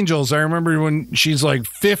Charlie's Angels, I remember when she's like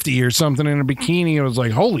 50 or something in a bikini. It was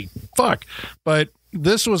like, holy fuck! But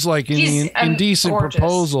this was like in the Indecent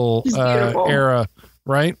Proposal era,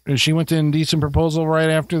 right? She went to Indecent Proposal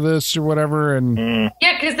right after this or whatever, and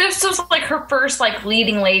yeah, because this was like her first like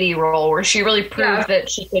leading lady role where she really proved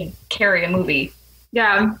that she could carry a movie.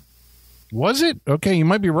 Yeah. Was it? Okay, you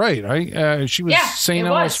might be right. She was St.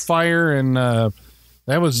 Elmo's Fire, and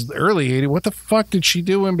that was the early 80s. What the fuck did she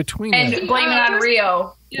do in between? And Blame It on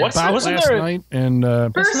Rio. Wasn't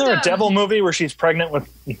there a devil movie where she's pregnant with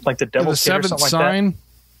like the devil's kid or something Sign? like that?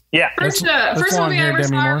 Yeah. First movie I ever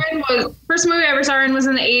saw in was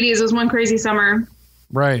in the 80s. It was One Crazy Summer.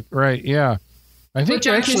 Right, yeah. I think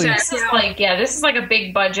actually this is like a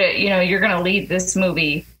big budget. You're going to lead this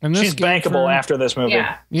movie, and she's bankable after this movie.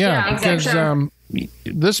 Yeah, because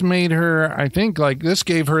this made her. I think like this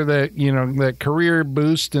gave her that that career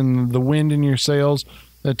boost and the wind in your sails.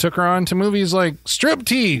 that took her on to movies like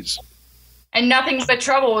Striptease. And Nothing But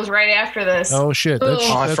Trouble was right after this. Oh, shit. That's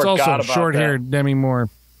also short-haired Demi Moore.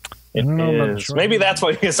 It is. Maybe that's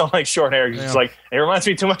why you don't like short hair. It's like, it reminds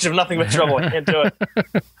me too much of Nothing But Trouble. I can't do it.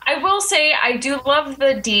 I will say, I do love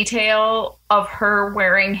the detail of her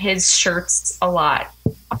wearing his shirts a lot.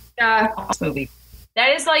 Yeah. This movie.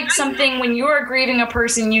 That is like something, when you are grieving a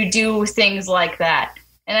person, you do things like that.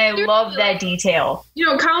 And I love that detail. You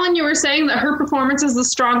know, Colin, you were saying that her performance is the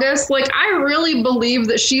strongest. Like, I really believe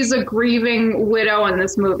that she's a grieving widow in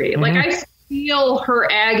this movie. Like, I feel her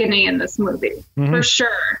agony in this movie, for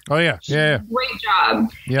sure. Oh, yeah. Yeah. Great job.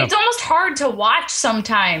 Yeah. It's almost hard to watch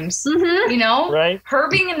sometimes, you know? Right. Her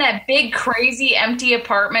being in that big, crazy, empty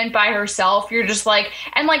apartment by herself, you're just like,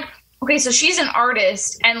 and like, okay, so she's an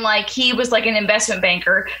artist, and like, he was like an investment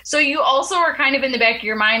banker. So you also are kind of in the back of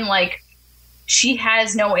your mind, like, she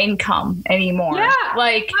has no income anymore. Yeah.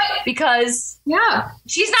 Like, because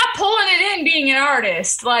she's not pulling it in being an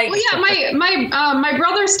artist. Like, well, yeah, my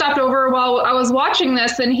brother stopped over while I was watching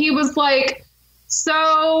this, and he was like,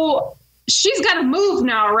 so she's got to move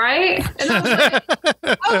now, right? And I was like,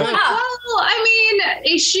 well, I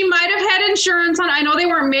mean, she might have had insurance on. I know they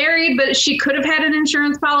weren't married, but she could have had an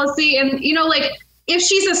insurance policy. And, you know, like, if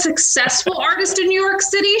she's a successful artist in New York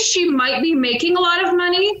City, she might be making a lot of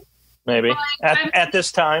money. Maybe. At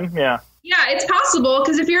this time, yeah. Yeah, it's possible,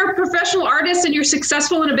 because if you're a professional artist and you're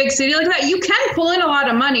successful in a big city like that, you can pull in a lot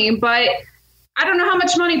of money, but I don't know how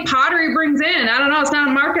much money pottery brings in. I don't know. It's not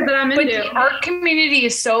a market that I'm into. But the art community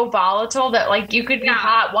is so volatile that, like, you could be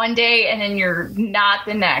hot one day and then you're not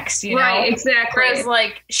the next, you know? Right, exactly. Whereas,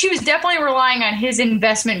 like, she was definitely relying on his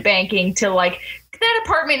investment banking to, like, that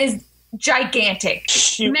apartment is gigantic.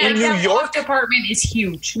 In New York? That apartment is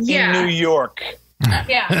huge. In New York.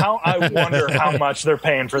 Yeah. I wonder how much they're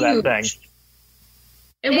paying for that thing.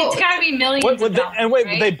 And it's got to be millions of dollars, and wait,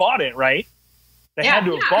 right? they bought it, right? They had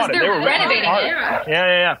to have bought it. They were renovating it.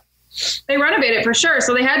 Yeah. They renovated it for sure,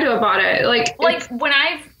 so they had to have bought it. Like when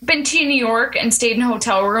I've been to New York and stayed in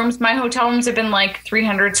hotel rooms, my hotel rooms have been like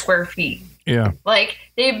 300 square feet. Yeah. Like,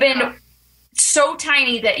 they've been so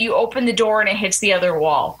tiny that you open the door and it hits the other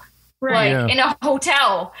wall. Right. Like, in a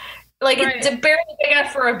hotel. Like, it's barely big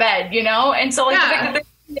enough for a bed, you know? And so, like, the fact that they're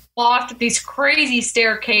in the loft with these crazy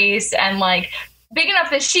staircase and, like, big enough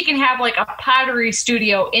that she can have, like, a pottery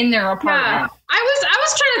studio in their apartment. Yeah. I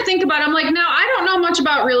was trying to think about it. I'm like, now, I don't know much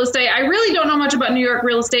about real estate. I really don't know much about New York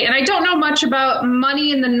real estate, and I don't know much about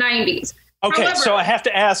money in the 90s. Okay, However, so I have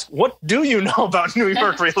to ask, what do you know about New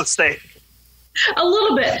York real estate? A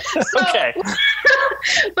little bit. So, okay.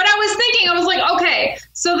 But I was thinking, I was like, okay,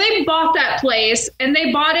 so they bought that place, and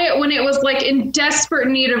they bought it when it was, like, in desperate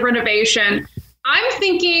need of renovation. I'm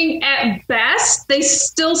thinking, at best, they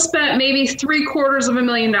still spent maybe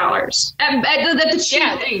 $750,000 at the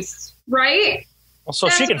cheapest, right? Well, so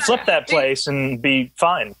she can flip that place and be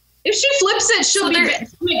fine. If she flips it, she'll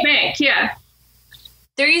make bank. Yeah.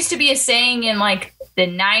 There used to be a saying in, like, the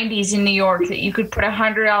 90s in New York that you could put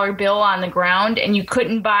 $100 bill on the ground and you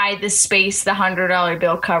couldn't buy the space the $100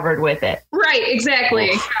 bill covered with it. Right, exactly.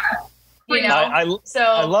 You know? I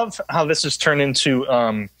love how this has turned into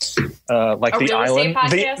like the island,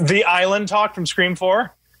 the island talk from Scream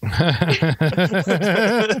 4.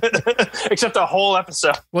 Except a whole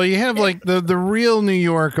episode. Well, you have like the real New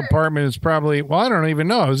York apartment is probably, well, I don't even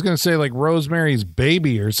know. I was going to say like Rosemary's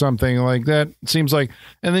Baby or something like that. It seems like,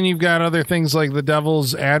 and then you've got other things like The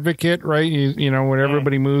Devil's Advocate, right? You know, when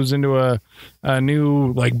everybody moves into a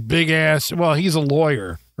new like big ass, well, he's a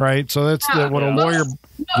lawyer, right? So that's what a lawyer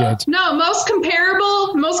gets. No, most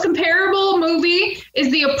comparable movie is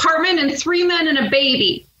The Apartment and Three Men and a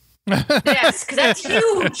Baby. Yes, because that's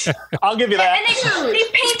huge. I'll give you that. And they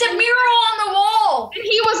paint a mural on the wall. And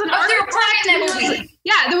he was an architect.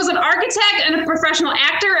 There was an architect and a professional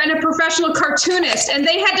actor and a professional cartoonist, and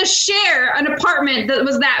they had to share an apartment that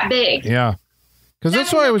was that big. Yeah, because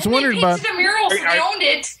that's why I was wondering about. They painted a mural, so they owned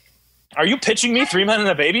it. Are you pitching me Three Men and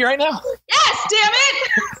a Baby right now? Yes, damn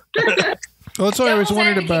it. Well, that's why I was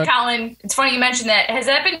wondering about. Colin, it's funny you mentioned that. Has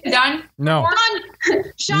that been done? No.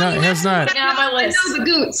 Sean, no, it has not. On my list. I know the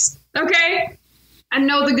goots. Okay, I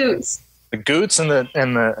know the goots. The goots and the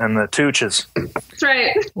tooches. That's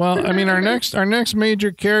right. Well, I mean, our next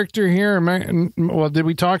major character here. Well, did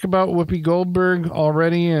we talk about Whoopi Goldberg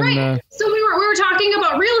already? And right. So we were talking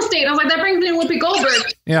about real estate. I was like, that brings me to Whoopi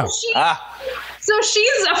Goldberg. Yeah. So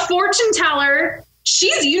she's a fortune teller.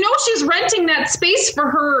 She's renting that space for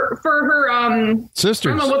her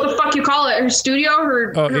sisters. I don't know what the fuck you call it. Her studio,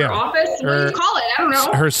 her office. What do you call it? I don't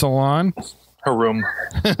know. Her salon. Her room.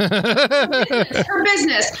 Her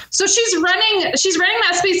business. So she's renting that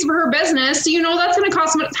space for her business. So that's going to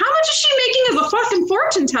cost much. How much is she making as a fucking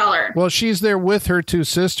fortune teller? Well, she's there with her two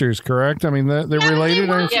sisters, correct? I mean, they're related.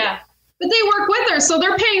 Yeah. But they work with her, so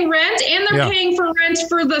they're paying rent and they're paying for rent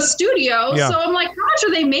for the studio. Yeah. So I'm like, how much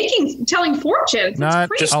are they making telling fortunes?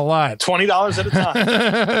 Not just a lot. $20 at a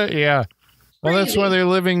time. Yeah. Well, that's why they're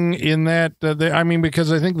living in that.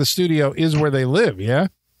 Because I think the studio is where they live. Yeah.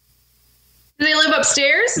 Do they live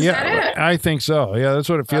upstairs? Is that it? I think so. Yeah, that's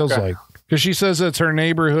what it feels like. Because she says it's her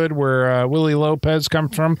neighborhood where Willie Lopez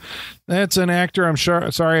comes from. That's an actor. I'm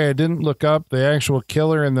sure. Sorry, I didn't look up the actual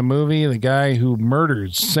killer in the movie. The guy who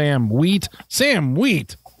murders Sam Wheat. Sam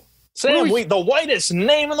Wheat. Sam Wheat, the whitest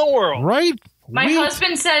name in the world. Right? My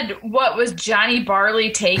husband said, "What was Johnny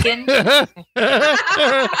Barley taken?" He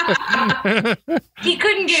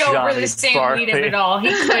couldn't get over the Sam Wheat at all.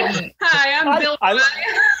 He couldn't. Hi, I'm Bill Rye.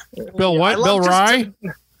 Bill what? Bill Rye?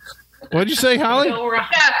 What'd you say, Holly? Bill Rye.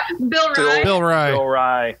 Yeah, Bill Rye. Bill Rye. Bill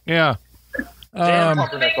Rye. Yeah. Dan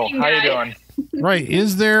Pumpernickel. How you doing? Right.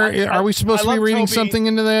 Is there? Are we supposed to be reading something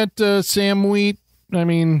into that Sam Wheat? I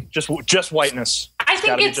mean, just whiteness. I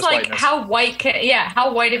think it's like whiteness.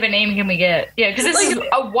 How white of a name can we get? Yeah, because this is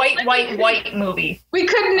a white movie. We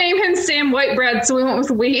couldn't name him Sam Whitebread, so we went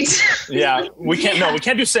with Wheat. Yeah, we can't. No, we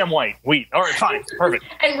can't do Sam White. Wheat. All right, fine, perfect.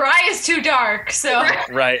 And Rye is too dark, so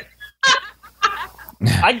right.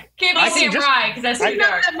 I can't be Sam Rye because that's too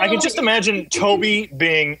dark. I can just imagine Toby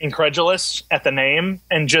being incredulous at the name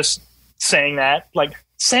and just saying that, like,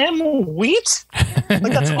 Sam Wheat.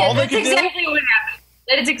 Like that's all they could do. Exactly what happened.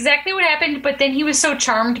 That is exactly what happened, but then he was so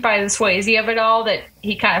charmed by the Swayze of it all that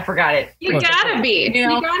he kind of forgot it. You gotta be.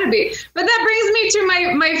 You gotta be. But that brings me to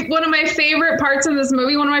my one of my favorite parts in this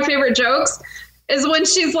movie, one of my favorite jokes, is when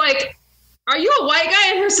she's like, "Are you a white guy?"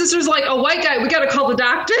 And her sister's like, "A white guy, we gotta call the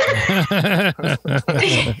doctor." And then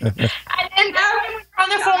when we're on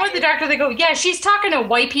the phone with the doctor, they go, "Yeah, she's talking to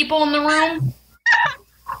white people in the room."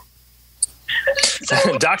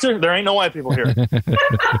 Doctor, there ain't no white people here.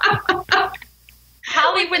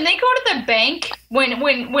 Holly, when they go to the bank,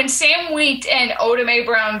 when Sam Wheat and Oda Mae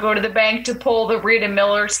Brown go to the bank to pull the Rita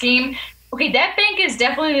Miller scheme, okay, that bank is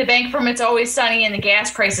definitely the bank from It's Always Sunny in the Gas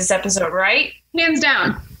Crisis episode, right? Hands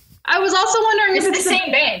down. I was also wondering if it's the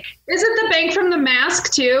same bank. Is it the bank from The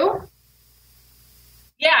Mask too?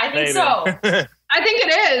 Yeah, I think so. I think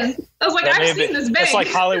it is. I was like, I've seen this bank. It's like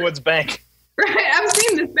Hollywood's bank. Right, I've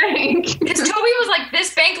seen this bank. Because Toby was like,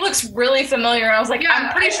 "This bank looks really familiar." And I was like, Yeah,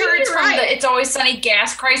 "I'm pretty sure it's from the It's Always Sunny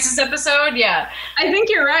Gas Crisis episode." Yeah, I think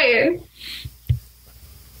you're right.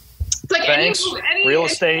 It's like banks, any real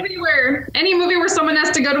estate. Any movie where someone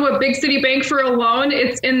has to go to a big city bank for a loan,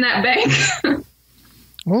 it's in that bank.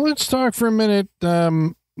 Well, let's talk for a minute.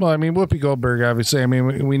 Well, I mean, Whoopi Goldberg, obviously. I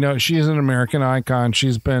mean, we know she's an American icon.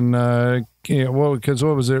 She's been, because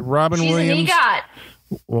what was it? Robin Williams. She's an EGOT.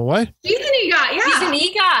 Well, what? She's an EGOT, yeah. She's an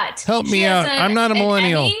EGOT. Help me out. I'm not a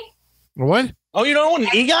millennial. What? Oh, you don't know what an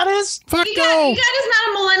EGOT is? Fuck EGOT, no. EGOT is not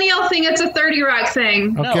a millennial thing. It's a 30 Rock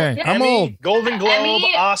thing. Okay, No. I'm Emmy, old. Golden Globe,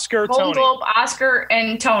 Emmy, Oscar, Golden Tony. Globe, Oscar,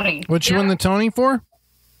 and Tony. What you won the Tony for?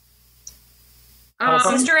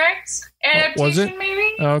 Sister Acts adaptation, Was it?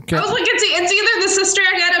 maybe? Okay. I was like, it's either the Sister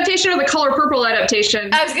Act adaptation or the Color Purple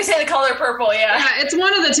adaptation. I was gonna say the Color Purple. Yeah. Yeah, it's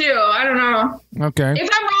one of the two. I don't know. Okay. If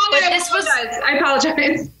I'm wrong, But I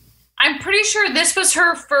apologize. I'm pretty sure this was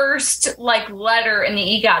her first letter in the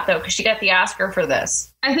EGOT though, because she got the Oscar for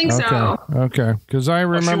this. I think so. Okay. Because I She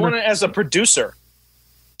remember won it as a producer.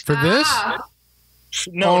 for this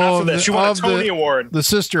No, not for this. She won a Tony Award. the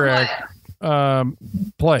Sister Act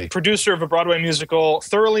play. Producer of a Broadway musical,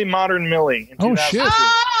 Thoroughly Modern Millie. In Oh shit! 2002.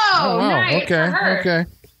 Oh wow. Nice. Okay. for her. Okay.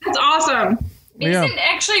 That's awesome. Yeah. Isn't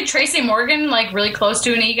actually Tracy Morgan really close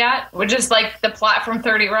to an EGOT? Which is the plot from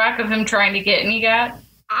 30 Rock of him trying to get an EGOT.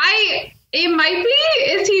 It might be.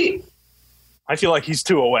 Is he? I feel like he's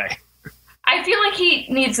 2 away. I feel like he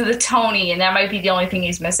needs the Tony, and that might be the only thing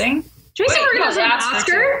he's missing. Tracy Wait, Morgan no, has the an Oscar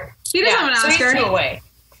Oscar. He does have an So Oscar. he's 2 away.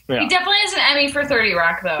 Yeah. He definitely has an Emmy for 30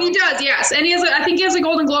 Rock, though. He does, yes, and I think he has a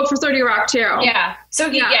Golden Globe for 30 Rock too. Yeah. So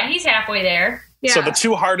he's halfway there. Yeah. So the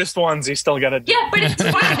 2 hardest ones he still got to do. Yeah, but it's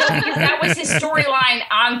funny though because that was his storyline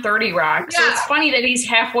on 30 Rock. So Yeah. it's funny that he's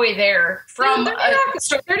halfway there from 30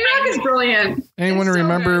 Rock is brilliant. Anyone It's so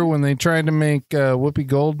remember good. when they tried to make Whoopi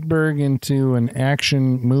Goldberg into an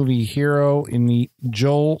action movie hero in the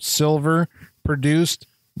Joel Silver produced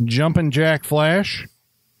Jumpin' Jack Flash?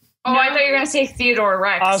 Oh, I thought you were going to say Theodore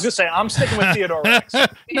Rex. I was going to say, I'm sticking with Theodore Rex.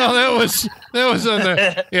 No, that was on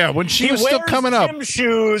the when she was still coming up. Gym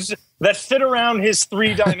shoes that fit around his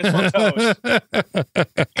 3 dinosaur toes. Come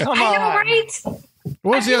I on. know, right?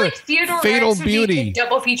 What was the other? Theodore Fatal Rex would be a Beauty. good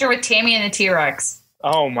double feature with Tammy and the T-Rex.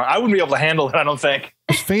 Oh my! I wouldn't be able to handle it. I don't think.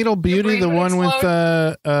 Was Fatal Beauty the one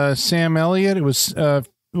with Sam Elliott? It was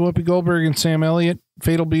Whoopi Goldberg and Sam Elliott.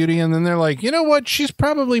 Fatal Beauty, and then they're like, you know what? She's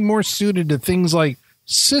probably more suited to things like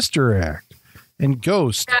Sister Act and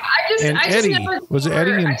Ghost and Eddie. Was it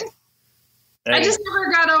Eddie? I just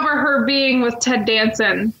never got over her being with Ted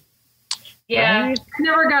Danson. Yeah, I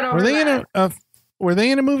never got over. Were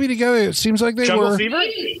they in a movie together? It seems like they Jungle were. Fever?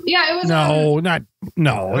 Yeah, it was.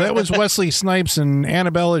 No. That was Wesley Snipes and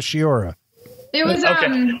Annabella Sciorra. It was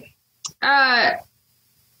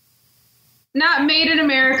not Made in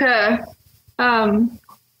America.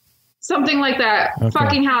 Something like that. Okay.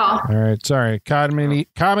 Fucking hell. All right, sorry.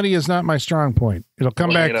 Comedy is not my strong point. It'll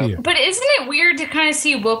come back to you. But isn't it weird to kind of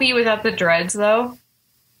see Whoopi without the dreads, though?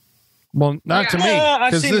 Well, not to me,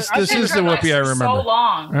 because this is the Whoopi I remember. So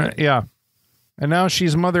long. Yeah. And now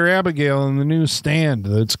she's Mother Abigail in the new Stand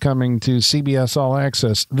that's coming to CBS All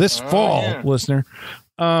Access this fall, listener.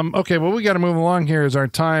 Okay, well, we got to move along here as our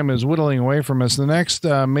time is whittling away from us. The next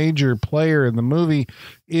major player in the movie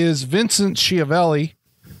is Vincent Schiavelli.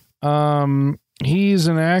 He's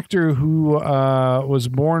an actor who was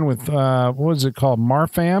born with, what was it called?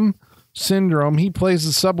 Marfan syndrome. He plays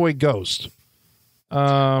the subway ghost.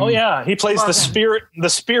 He plays the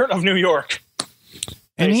spirit of New York.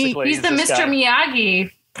 And he's the Mr.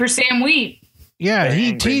 Miyagi for Sam Wheat. Yeah,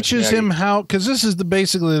 he teaches him how, because this is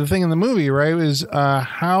basically the thing in the movie, right? Is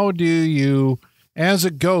how do you, as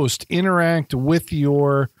a ghost, interact with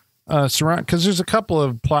your surround? Because there's a couple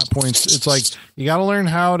of plot points. It's like you got to learn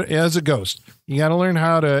how to, as a ghost, you got to learn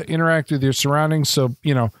how to interact with your surroundings. So,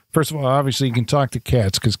 first of all, obviously you can talk to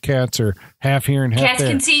cats because cats are half here and half cats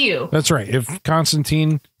there. Cats can see you. That's right. If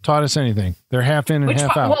Constantine taught us anything, they're half in and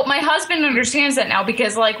half out. Well, my husband understands that now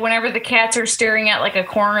because, like, whenever the cats are staring at like a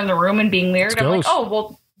corner in the room and being weird, I'm like, oh,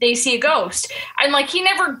 well, they see a ghost. And like, he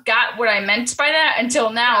never got what I meant by that until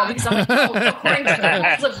now because I'm like, according to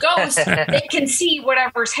the rules of ghosts, they can see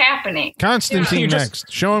whatever's happening. Constantine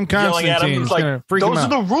next. Show him Constantine. Like, freak those him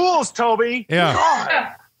out. are the rules, Toby.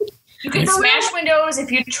 Yeah. You can smash windows if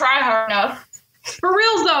you try hard enough. For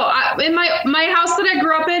reals though, in my house that I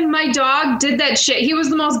grew up in, my dog did that shit. He was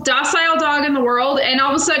the most docile dog in the world, and all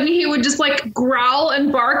of a sudden he would just like growl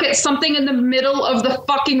and bark at something in the middle of the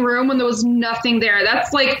fucking room when there was nothing there.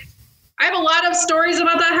 That's like, I have a lot of stories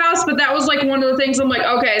about that house, but that was like one of the things I'm like,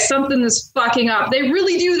 okay, something is fucking up. They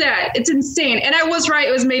really do that. It's insane. And I was right.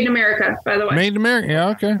 It was Made in America, by the way. Made in America. Yeah.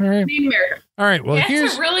 Okay. All right. Made in America. All right. Well,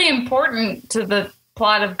 cats are really important to the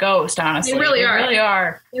plot of Ghost, honestly. They really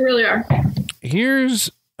are. They really are.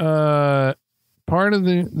 Here's part of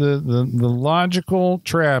the logical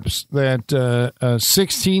traps that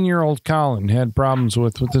 16-year-old Colin had problems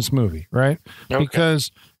with this movie, right? Okay.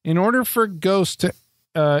 Because in order for Ghost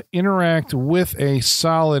to interact with a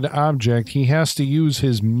solid object, he has to use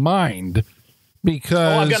his mind. Because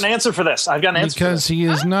I've got an answer for this. Because he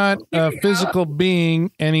is not a physical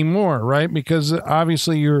being anymore, right? Because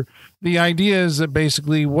obviously the idea is that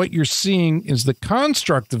basically what you're seeing is the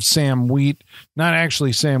construct of Sam Wheat, not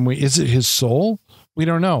actually Sam Wheat. Is it his soul? We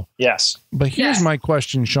don't know. Yes. But here's my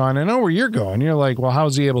question, Sean. I know where you're going. You're like, well,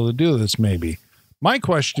 how's he able to do this? Maybe. My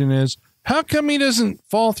question is, how come he doesn't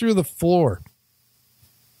fall through the floor?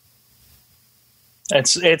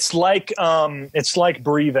 It's like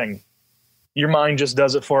breathing. Your mind just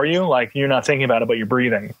does it for you. Like you're not thinking about it, but you're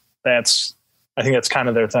breathing. I think that's kind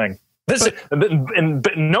of their thing. And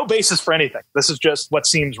no basis for anything. This is just what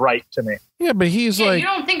seems right to me. Yeah, but he's like, you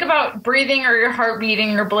don't think about breathing or your heart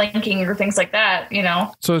beating or blinking or things like that,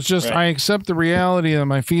 So it's just, right. I accept the reality that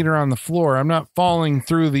my feet are on the floor. I'm not falling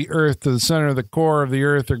through the earth to the center of the core of the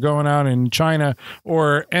earth or going out in China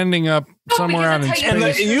or ending up somewhere out in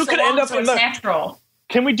space. You could end up in the natural.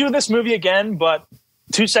 Can we do this movie again? But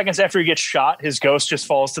 2 seconds after he gets shot, his ghost just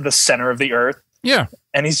falls to the center of the earth. Yeah.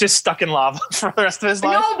 And he's just stuck in lava for the rest of his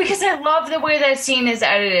life. No, because I love the way that scene is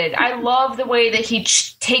edited. I love the way that he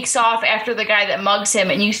takes off after the guy that mugs him,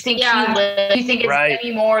 and you think he lived. You think it's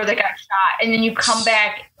Demi Moore that got shot, and then you come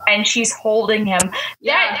back and she's holding him.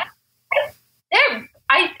 Yeah.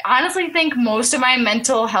 I honestly think most of my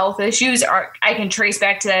mental health issues I can trace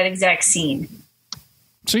back to that exact scene.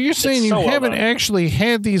 So you're saying you haven't actually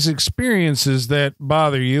had these experiences that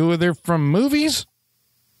bother you? They're from movies?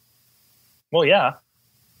 Well, yeah.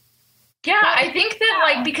 Yeah, I think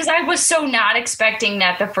that, because I was so not expecting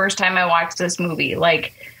that the first time I watched this movie.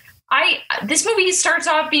 This movie starts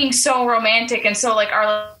off being so romantic and so,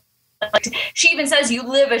 she even says, you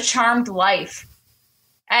live a charmed life.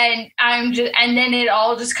 And and then it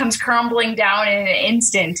all just comes crumbling down in an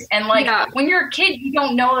instant. And, when you're a kid, you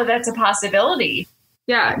don't know that that's a possibility.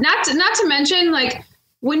 Yeah. Not to mention, like,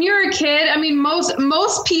 when you're a kid, I mean,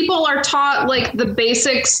 most people are taught like the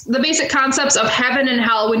basic concepts of heaven and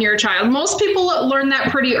hell when you're a child. Most people learn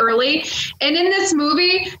that pretty early. And in this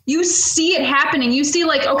movie, you see it happening. You see,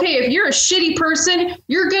 like, okay, if you're a shitty person,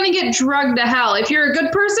 you're going to get drugged to hell. If you're a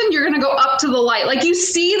good person, you're going to go up to the light. Like, you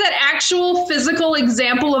see that actual physical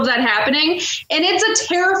example of that happening. And it's a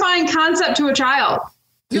terrifying concept to a child.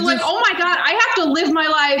 You're like, oh my God, I have to live my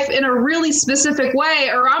life in a really specific way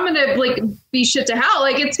or I'm going to like be shit to hell.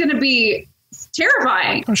 Like, it's going to be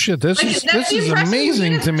terrifying. Oh shit. This is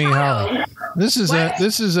amazing to me. How this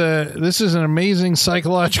is an amazing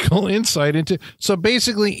psychological insight into. So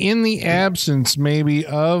basically in the absence maybe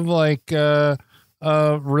of like,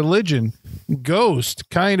 religion, ghost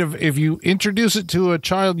kind of, if you introduce it to a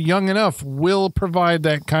child young enough, will provide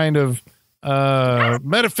that kind of,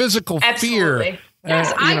 metaphysical fear.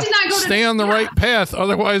 Yes, I did not go to stay on the right path.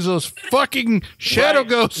 Otherwise, those fucking shadow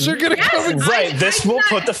ghosts are going to come. Right. This will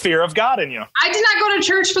put the fear of God in you. I did not go to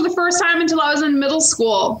church for the first time until I was in middle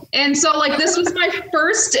school. And so, like, this was my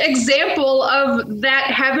first example of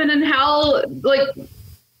that heaven and hell, like,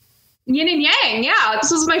 yin and yang. Yeah,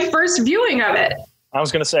 this was my first viewing of it. I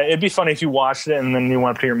was going to say, it'd be funny if you watched it and then you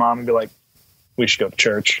went up to your mom and be like, we should go to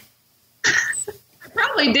church. I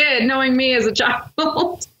probably did, knowing me as a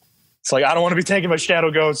child. It's like, I don't want to be taken by shadow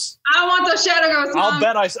ghosts. I don't want those shadow ghosts, Mom.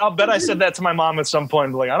 I'll bet I said that to my mom at some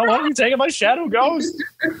point. Like, I don't want to be taken by shadow ghosts.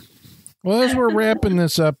 Well, as we're wrapping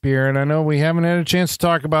this up here, and I know we haven't had a chance to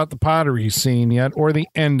talk about the pottery scene yet or the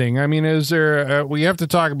ending. I mean, is there? We have to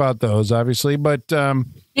talk about those, obviously, but the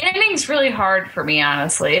ending's really hard for me,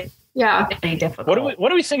 honestly. Yeah, really difficult. What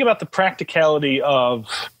do we think about the practicality of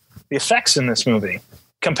the effects in this movie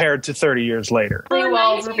compared to 30 years later? Really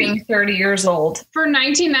well for being 30 years old. For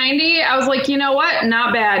 1990, I was like, you know what?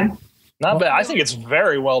 Not bad. Not bad. I think it's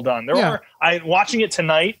very well done. Watching it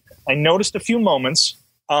tonight, I noticed a few moments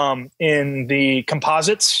in the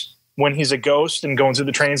composites when he's a ghost and going through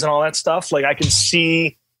the trains and all that stuff. Like, I can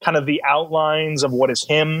see kind of the outlines of what is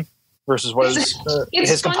him versus what is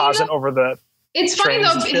his composite over the. It's funny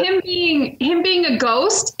though, him being a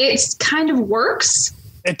ghost, it kind of works.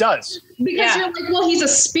 It does. Because you're like, well, he's a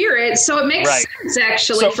spirit, so it makes sense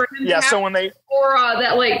actually for him to have when they aura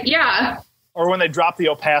that, like, or when they drop the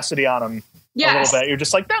opacity on him a little bit, you're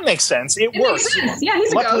just like, that makes sense. It works. Makes sense. Yeah,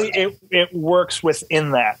 he's luckily a ghost. it works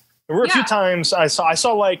within that. There were a few times I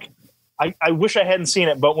saw like, I wish I hadn't seen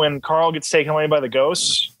it, but when Carl gets taken away by the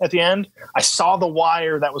ghosts at the end, I saw the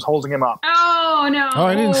wire that was holding him up. Oh, no. Oh,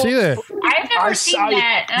 I didn't see that. I've never seen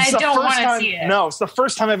that, and I don't want to see it. No, it's the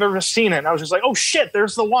first time I've ever seen it. And I was just like, oh, shit,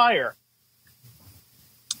 there's the wire.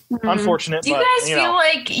 Mm-hmm. Unfortunate. Do you guys feel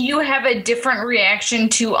like you have a different reaction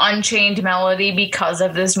to Unchained Melody because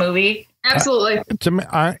of this movie? Absolutely. To me,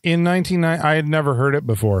 in 1990, I had never heard it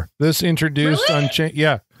before. This introduced Unchained.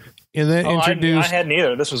 Yeah. And then introduced. I hadn't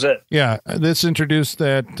either. This was it. Yeah, this introduced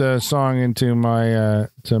that song into my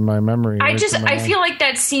memory. I feel like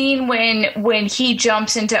that scene when he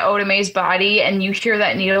jumps into Odame's body and you hear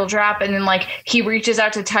that needle drop, and then like he reaches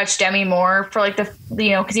out to touch Demi Moore for like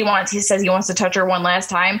because he says he wants to touch her one last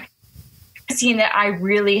time. A scene that I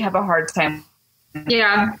really have a hard time.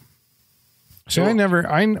 Yeah. So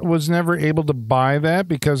I was never able to buy that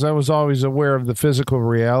because I was always aware of the physical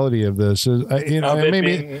reality of this.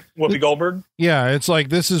 Maybe Whoopi Goldberg. Yeah, it's like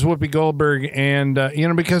this is Whoopi Goldberg, and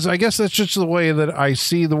because I guess that's just the way that I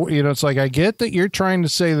see it's like I get that you're trying to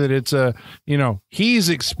say that it's he's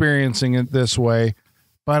experiencing it this way.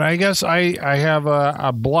 But I guess I have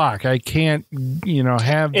a block. I can't,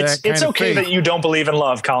 have that It's okay faith. that you don't believe in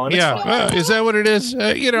love, Colin. Yeah. Is that what it is?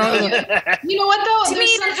 You know what, though? To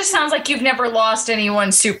me, that just sounds like you've never lost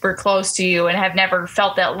anyone super close to you and have never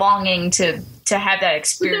felt that longing to have that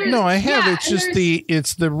experience. No, I have. It's just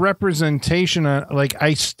it's the representation. Like,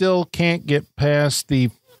 I still can't get past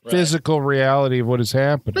the physical reality of what has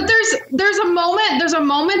happened. But there's a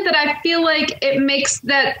moment that I feel like it makes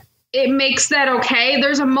that okay.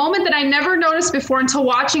 There's a moment that I never noticed before until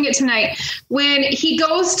watching it tonight when he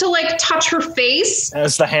goes to like touch her face.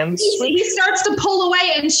 As the hands he starts to pull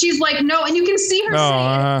away and she's like, no, and you can see her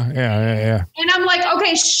say it. Yeah. And I'm like,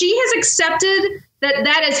 okay, she has accepted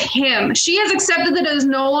that is him. She has accepted that it is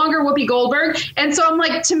no longer Whoopi Goldberg. And so I'm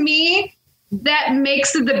like, to me, that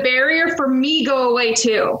makes the barrier for me go away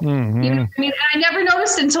too. Mm-hmm. You know what I mean? And I never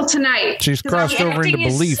noticed until tonight. She's crossed over into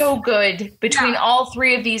belief. Is so good between all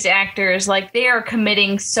three of these actors. Like, they are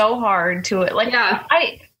committing so hard to it. Like,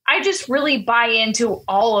 I just really buy into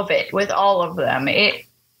all of it with all of them.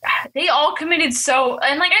 They all committed so,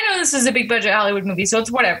 and like, I know this is a big budget Hollywood movie, so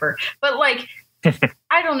it's whatever. But like,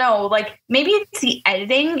 I don't know, like maybe it's the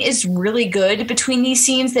editing is really good between these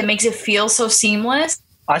scenes that makes it feel so seamless.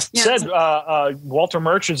 I said Walter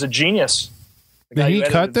Murch is a genius. Did he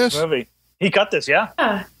cut this? Movie. He cut this,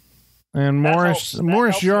 yeah. And Morris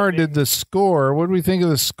Jarre did the score. What do we think of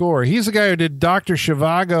the score? He's the guy who did Dr.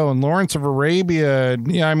 Zhivago and Lawrence of Arabia.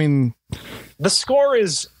 Yeah, I mean, the score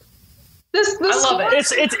is. I love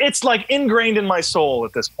it. It's like ingrained in my soul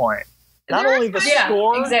at this point. Not only the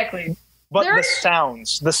score, exactly, but the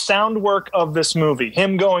sounds, the sound work of this movie.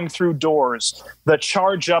 Him going through doors, the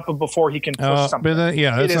charge up before he can push something.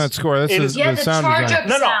 That's not score. That's the sound design.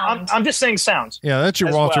 No, I'm just saying sounds. Yeah, that's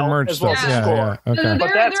your Walter Murch stuff. Yeah, okay.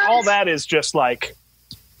 But that's all that is just like.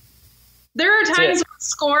 There are times with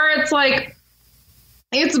score, it's like.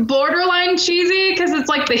 It's borderline cheesy because it's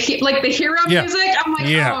like the hero music. I'm like,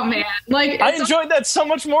 oh man! Like I enjoyed that so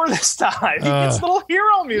much more this time. He gets little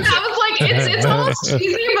hero music. I was like, it's almost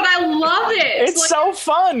cheesy, but I love it. It's like, so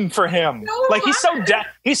fun for him. So like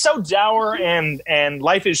he's so dour and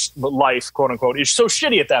life quote unquote is so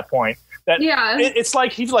shitty at that point. That it's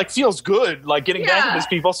like he feels good like getting back at these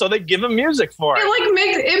people, so they give him music for it.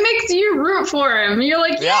 It makes you root for him. You're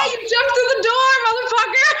like, you jumped through the door,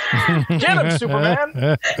 motherfucker. Get him,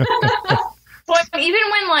 Superman. But even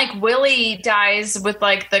when like Willie dies with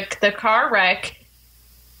like the car wreck,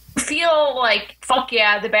 feel like fuck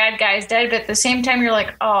yeah, the bad guy's dead, but at the same time you're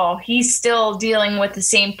like, oh, he's still dealing with the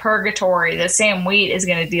same purgatory that Sam Wheat is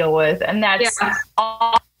going to deal with, and that's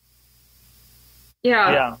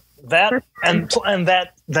yeah. That and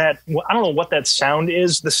that I don't know what that sound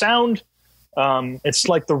is. The sound, it's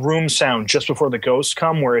like the room sound just before the ghosts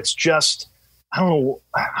come, where it's just I don't know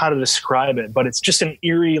how to describe it, but it's just an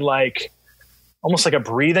eerie, like almost like a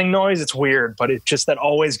breathing noise. It's weird, but it just that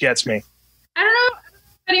always gets me. I don't know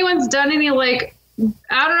if anyone's done any I don't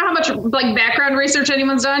know how much like background research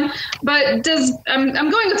anyone's done, but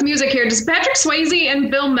I'm going with music here. Does Patrick Swayze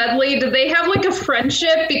and Bill Medley, do they have like a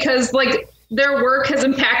friendship because like their work has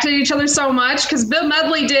impacted each other so much? Because Bill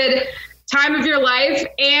Medley did Time of Your Life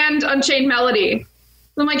and Unchained Melody.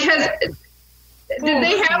 I'm like, did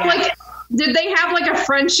they have like a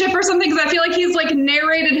friendship or something? Because I feel like he's like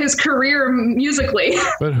narrated his career musically.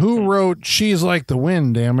 But who wrote "She's Like the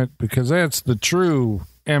Wind"? Damn it, because that's the true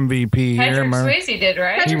MVP. Patrick Swayze did,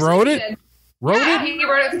 right? He wrote it. He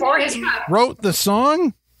wrote it for his. Wrote the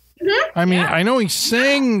song. Mm-hmm. I mean, I know he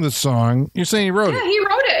sang the song. You're saying he wrote it? Yeah, he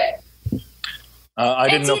wrote it. I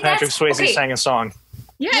didn't know Patrick Swayze sang a song.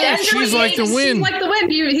 Yeah, She's Like the Wind. She's Like the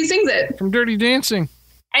Wind. He sings it from Dirty Dancing.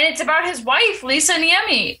 And it's about his wife, Lisa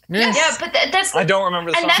Niemi. Yes. Yeah, but that's. I don't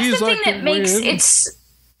remember the song. And that's She's the thing like that makes it's.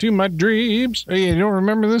 To my dreams. Oh, yeah, you don't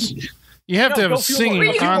remember this? You have to have a singing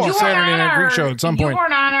on the Saturday Night Freak Show at some point. You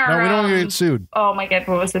weren't on our. No, we don't get sued. Oh my God,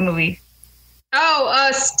 what was the movie?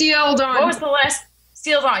 Oh, Steel Dawn. What was the last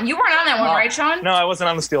Steel Dawn? You weren't on that one, right, Sean? No, I wasn't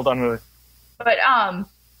on the Steel Dawn movie. But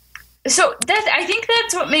so I think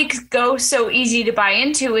that's what makes Ghost so easy to buy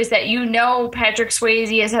into is that Patrick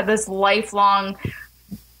Swayze has had this lifelong,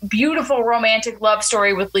 beautiful romantic love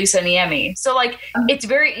story with Lisa Niemi. So like it's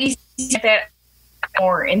very easy to get that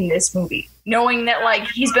more in this movie, knowing that like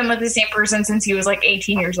he's been with the same person since he was like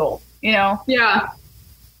 18 years old. Yeah.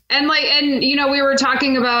 And we were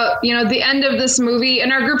talking about the end of this movie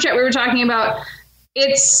in our group chat. We were talking about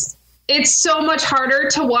it's so much harder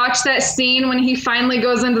to watch that scene when he finally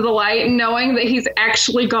goes into the light, knowing that he's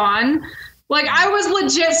actually gone. Like I was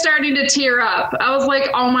legit starting to tear up. I was like,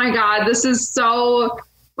 oh my God, this is so.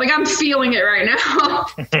 Like, I'm feeling it right now.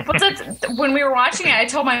 But when we were watching it, I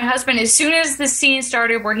told my husband, as soon as the scene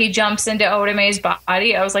started where he jumps into Odame's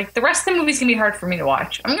body, I was like, the rest of the movie's going to be hard for me to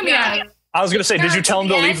watch. I'm going to be honest. I was going to say, did you tell him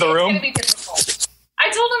to leave the room? I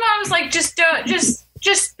told him, I was like, just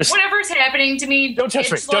whatever's happening to me. Don't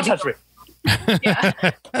touch me. Don't touch me. Yeah.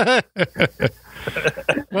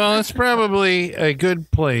 Well, it's probably a good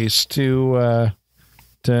place to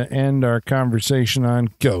end our conversation on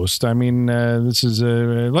Ghost. I mean, this is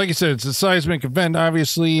like I said, it's a seismic event,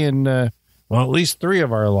 obviously, in at least 3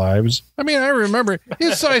 of our lives. I mean, I remember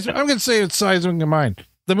his seismic. I'm going to say it's seismic in mine.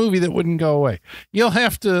 The movie that wouldn't go away. You'll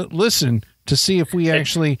have to listen to see if we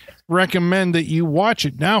actually recommend that you watch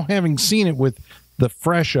it now, having seen it with the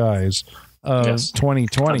fresh eyes of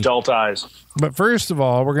 2020. Adult eyes. But first of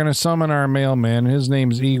all, we're going to summon our mailman. His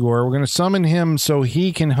name's Igor. We're going to summon him so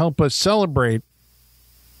he can help us celebrate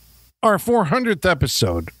our 400th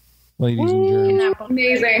episode, ladies and gentlemen.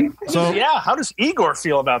 Amazing. So, how does Igor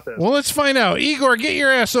feel about this? Well, let's find out. Igor, get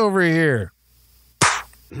your ass over here.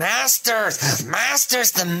 Masters,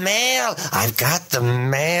 the mail. I've got the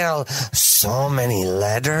mail. So many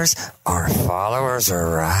letters. Our followers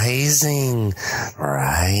are rising.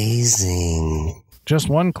 Just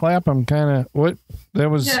one clap. I'm kind of what that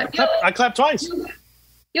was. Yeah, I clapped twice.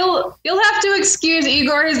 You'll have to excuse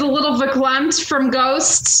Igor. He's a little verklempt from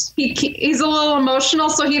Ghosts. He's a little emotional,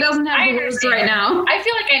 so he doesn't have the words right now. I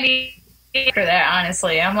feel like I need for that.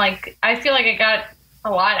 Honestly, I feel like I got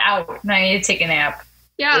a lot out, and I need to take a nap.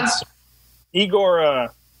 Yeah, Igor.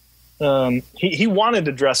 He wanted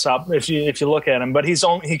to dress up if you look at him, but he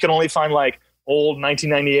can only find like old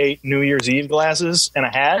 1998 New Year's Eve glasses and a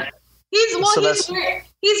hat. He's got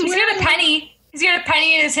a penny. He's got a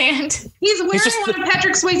penny in his hand. He's wearing one of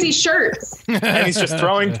Patrick Swayze's shirts. And he's just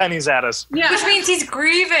throwing pennies at us. Yeah. Which means he's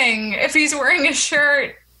grieving if he's wearing a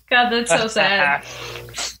shirt. God, that's so sad.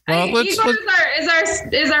 Well, Igor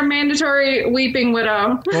is our mandatory weeping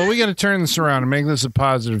widow. Well, we got to turn this around and make this a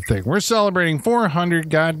positive thing. We're celebrating 400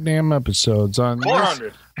 goddamn episodes on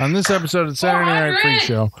this episode of Saturday Night Freak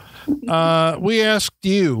Show. We asked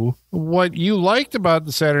you what you liked about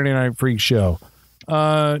the Saturday Night Freak Show.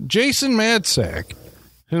 Jason Madsack,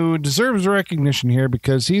 who deserves recognition here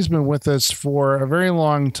because he's been with us for a very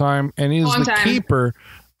long time and is the keeper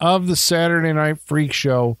of the Saturday Night Freak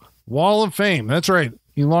Show Wall of Fame. That's right.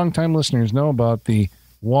 You longtime listeners know about the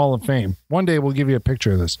Wall of Fame. One day we'll give you a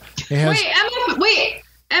picture of this. MF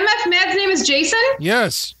Mad's name is Jason?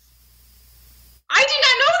 Yes. I did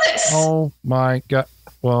not know this. Oh my God.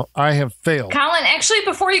 Well, I have failed. Colin, actually,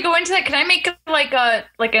 before you go into that, can I make like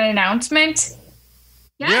an announcement?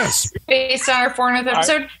 Yes. Based on our 400th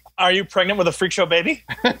episode. Are you pregnant with a Freak Show baby?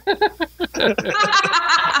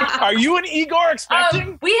 Are you an Igor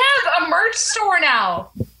expecting? We have a merch store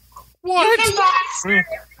now. What?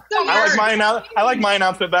 I like my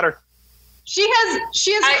announcement better. She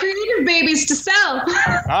has creative babies to sell.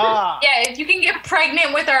 Yeah, if you can get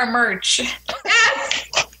pregnant with our merch. Yes.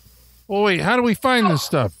 Well, wait, how do we find this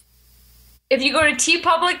stuff? If you go to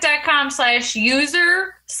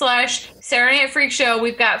tpublic.com/user/Saturday Night Freak Show,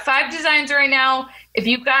 we've got 5 designs right now. If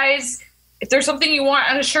there's something you want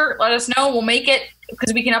on a shirt, let us know. We'll make it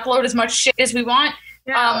because we can upload as much shit as we want.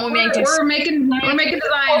 Yeah, we're making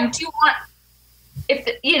designs. Do you want?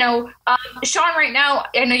 Sean right now,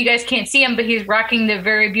 I know you guys can't see him, but he's rocking the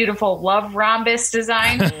very beautiful Love Rhombus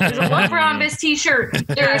design. There's a Love Rhombus t-shirt.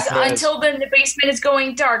 There's Until Then the Basement is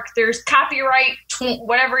Going Dark. There's copyright,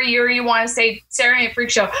 whatever year you want to say, Saturday Night Freak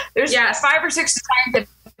Show. There's 5 or 6 designs that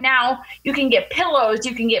now you can get pillows,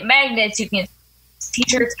 you can get magnets, you can get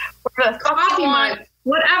t-shirts, whatever the fuck you want.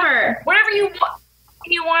 Whatever you want.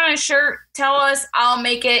 If you want a shirt, tell us. I'll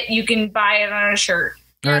make it. You can buy it on a shirt.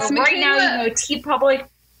 All right. So right now, you go to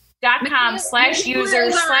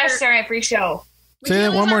tpublic.com/user/Saturday Night Freak Show. Say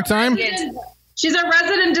that one more time. She's a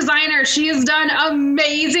resident designer. She has done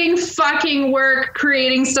amazing fucking work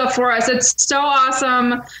creating stuff for us. It's so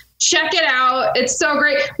awesome. Check it out. It's so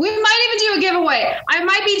great. We might even do a giveaway. I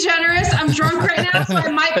might be generous. I'm drunk right now, so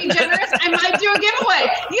I might be generous. I might do a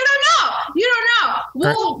giveaway. You don't know.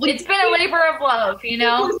 It's been a labor of love,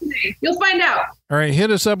 You'll find out. All right,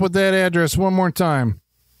 hit us up with that address one more time.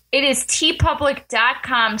 It is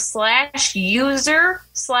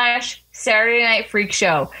tpublic.com/user/Saturday Night Freak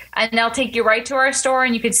Show. And they'll take you right to our store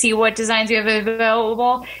and you can see what designs we have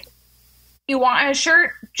available. If you want a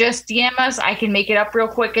shirt, just DM us. I can make it up real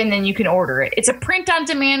quick and then you can order it. It's a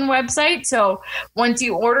print-on-demand website, so once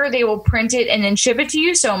you order, they will print it and then ship it to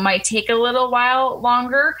you, so it might take a little while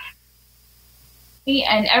longer.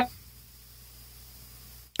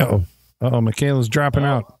 Uh-oh, Michaela's dropping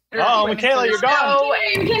out. Oh, Michaela, you're gone.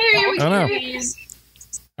 We can hear you.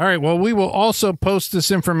 All right, well, we will also post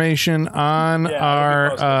this information on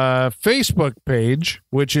our Facebook page,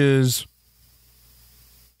 which is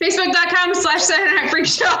Facebook.com/Saturday Night Freak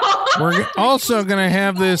Show. We're also going to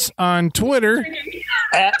have this on Twitter.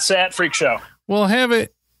 @Sat Freak Show. We'll have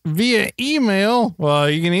it via email. Well,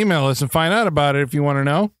 you can email us and find out about it if you want to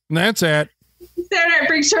know. And that's at Saturday Night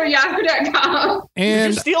Freak Show, yahoo.com. Did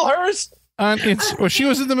And you steal hers? She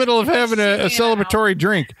was in the middle of having a celebratory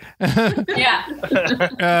drink. Yeah.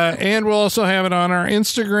 And we'll also have it on our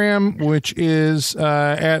Instagram, which is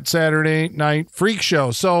at Saturday Night Freak Show.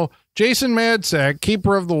 So Jason Madsack,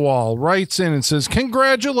 keeper of the wall, writes in and says,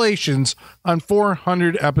 congratulations on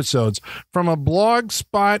 400 episodes. From a blog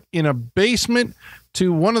spot in a basement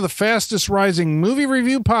to one of the fastest rising movie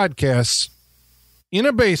review podcasts in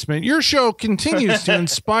a basement, your show continues to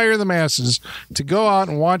inspire the masses to go out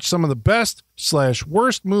and watch some of the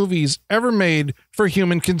best/worst movies ever made for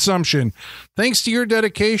human consumption. Thanks to your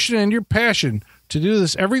dedication and your passion to do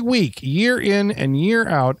this every week, year in and year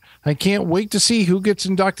out, I can't wait to see who gets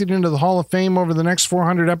inducted into the Hall of Fame over the next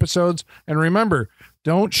 400 episodes. And remember,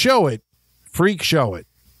 don't show it, freak show it.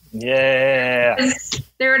 Yeah.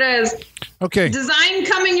 There it is. Okay. Design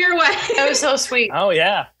coming your way. That was so sweet. Oh,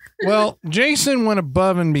 yeah. Well, Jason went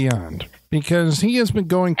above and beyond because he has been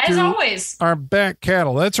going As through always. our back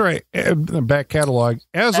catalog. That's right. Back catalog,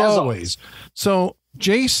 as always. So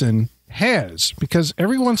Jason has, because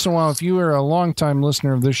every once in a while, if you are a longtime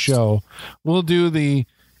listener of this show, we'll do the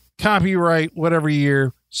copyright whatever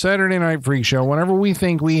year Saturday Night Freak Show whenever we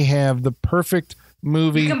think we have the perfect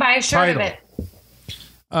movie. You can buy a shirt title. of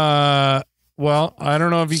it. Well, I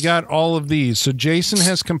don't know if you got all of these. So Jason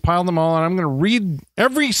has compiled them all, and I'm going to read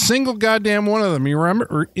every single goddamn one of them. You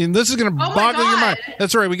remember? And this is going to boggle your mind.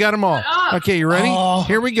 That's right. We got them all. Okay, you ready?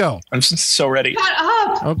 Here we go. I'm so ready. Shut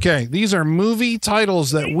up. Okay, these are movie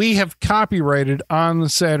titles that we have copyrighted on the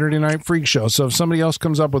Saturday Night Freak Show. So if somebody else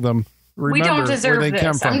comes up with them, remember We don't deserve where they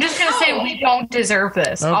come this. from. I'm just going to say we don't deserve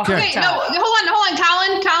this. Okay. No, hold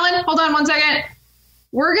on, Colin, hold on one second.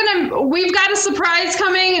 We've got a surprise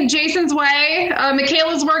coming Jason's way.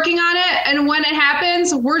 Michaela's working on it, and when it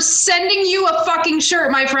happens, we're sending you a fucking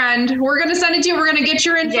shirt, my friend. We're gonna send it to you. We're gonna get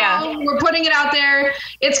your info. Yeah. We're putting it out there.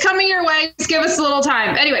 It's coming your way. Just give us a little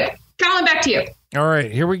time. Anyway, Colin, back to you. All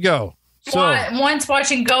right, here we go. So, Once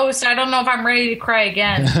watching Ghost, I don't know if I'm ready to cry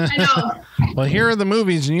again. I know. well, here are the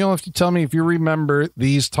movies, and you'll have to tell me if you remember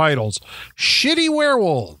these titles. Shitty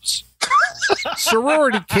Werewolves.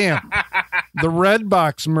 Sorority Camp, The Red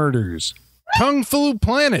Box Murders, Kung Fu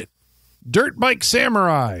Planet, Dirt Bike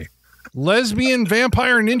Samurai, Lesbian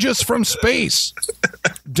Vampire Ninjas from Space,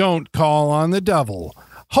 Don't Call on the Devil,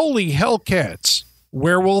 Holy Hellcats,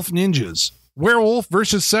 Werewolf Ninjas, Werewolf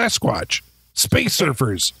versus Sasquatch, Space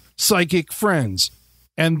Surfers, Psychic Friends,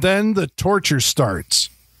 and then the torture starts.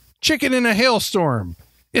 Chicken in a Hailstorm,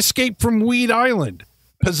 Escape from Weed Island,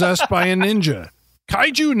 Possessed by a Ninja,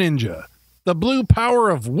 Kaiju Ninja, The Blue Power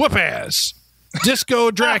of Whoop-Ass, Disco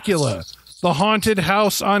Dracula, The Haunted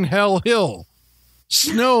House on Hell Hill,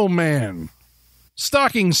 Snowman,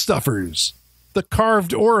 Stocking Stuffers, The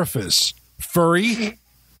Carved Orifice, Furry,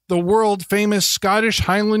 The World Famous Scottish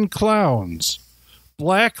Highland Clowns,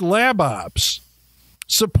 Black Lab Ops,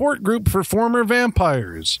 Support Group for Former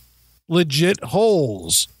Vampires, Legit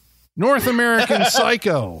Holes, North American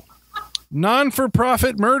Psycho,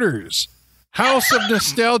 Non-for-Profit Murders, House of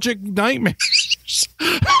Nostalgic Nightmares,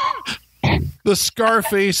 The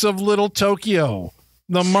Scarface of Little Tokyo,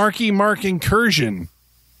 The Marky Mark Incursion,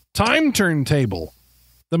 Time Turntable,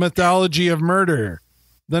 The Mythology of Murder,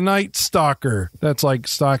 The Night Stalker, that's like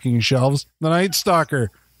stocking shelves, The Night Stalker,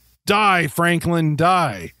 Die, Franklin,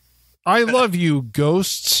 Die, I Love You,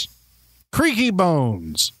 Ghosts, Creaky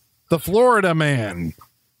Bones, The Florida Man,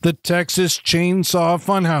 The Texas Chainsaw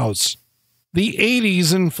Funhouse, The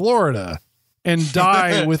 80s in Florida, and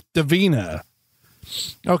Die with Davina.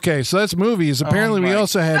 Okay, so that's movies. Apparently, we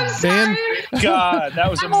also had band. God,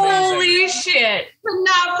 that was amazing. Holy shit.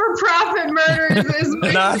 Not-for-profit murders is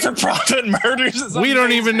Not-for-profit murders is We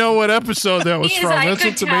don't even know what episode that was Yes, from. I That's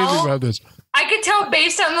could what's amazing tell. about this. I could tell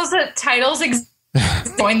based on those titles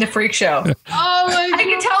join the freak show. Oh my I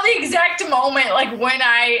could tell the exact moment, like when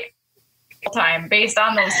time based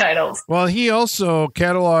on those titles. Well, he also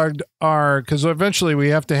cataloged because eventually we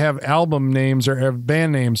have to have album names or have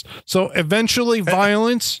band names. So eventually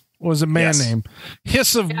Violence was a band name.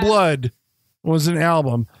 Hiss of Blood was an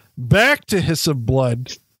album. Back to Hiss of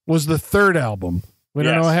Blood was the third album. We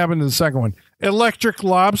don't know what happened to the second one. Electric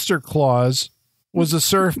Lobster Claws was a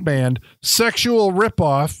surf band. Sexual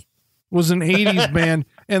Ripoff was an 80s band.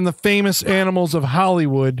 And The Famous Animals of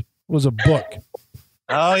Hollywood was a book.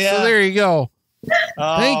 Oh, yeah. So there you go.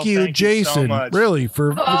 Thank you, Jason, really,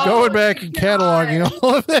 for going back and cataloging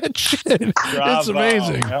all of that shit. Bravo. It's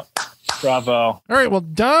amazing. Yep. Bravo. All right, well,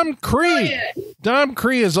 Dom Cree. Dom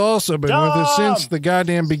Cree has also been with us since the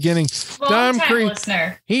goddamn beginning. Dom Cree,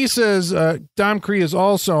 listener. he says Dom Cree is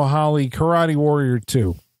also Holly Karate Warrior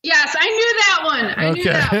 2. Yes, I knew that one. I knew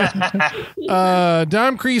that one.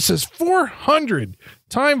 Dom Cree says 400.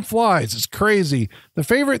 Time flies. It's crazy. The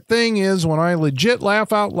favorite thing is when I legit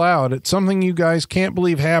laugh out loud at something you guys can't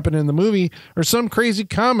believe happened in the movie or some crazy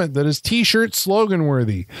comment that is t-shirt slogan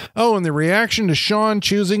worthy. Oh, and the reaction to Sean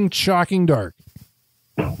choosing Shocking Dark.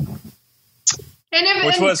 Which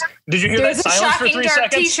was, did you hear that silence for 3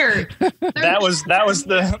 seconds? T-shirt. That was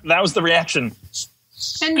the reaction.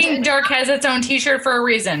 And Dark has its own T-shirt for a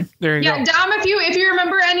reason. There you go. Dom, if you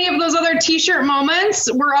remember any of those other T-shirt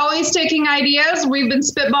moments, we're always taking ideas. We've been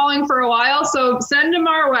spitballing for a while, so send them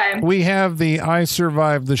our way. We have the I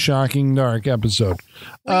Survived the Shocking Dark episode.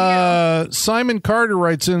 Simon Carter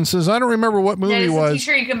writes in and says, I don't remember what movie That it is a was.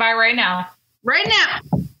 T-shirt you can buy right now. Right now.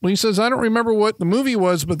 Well, he says, I don't remember what the movie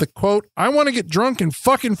was, but the quote, "I want to get drunk and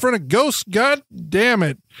fuck in front of ghosts, god damn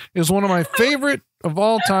it," is one of my favorite of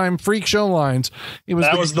all time freak show lines.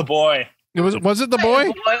 That was the boy. Was it the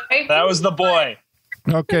boy? That was the boy.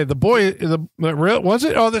 Okay, the boy, was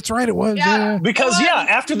it? Oh, that's right, it was. Yeah. Because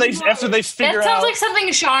after they figure out, that sounds like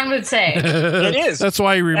something Sean would say. It is. That's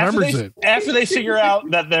why he remembers it. After they figure out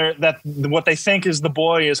that what they think is the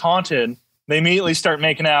boy is haunted, they immediately start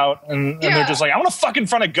making out, and they're just like, "I want to fuck in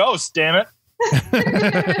front of ghosts, damn it!"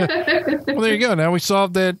 Well, there you go. Now we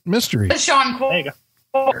solved that mystery. Sean Cole. There you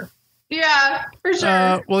go. Yeah, for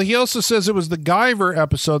sure. Well, he also says it was the Guyver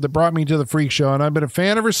episode that brought me to the freak show, and I've been a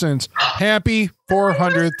fan ever since. Happy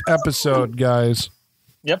 400th episode, guys.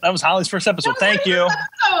 Yep, that was Holly's first episode. Thank you.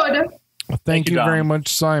 Thank you very much,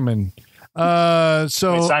 Simon. Wait,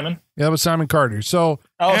 Simon? Yeah, that was Simon Carter.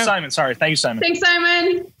 Simon. Sorry. Thank you, Simon. Thanks,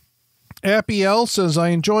 Simon. Appy L says, I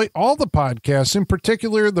enjoy all the podcasts, in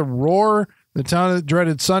particular The Roar, The Town That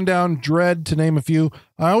Dreaded Sundown, Dread, to name a few.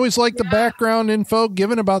 I always like the background info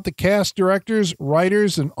given about the cast, directors,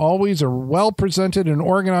 writers, and always are well presented and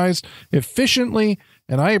organized efficiently,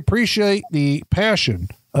 and I appreciate the passion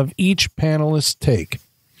of each panelist's take.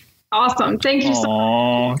 Awesome. Thank you so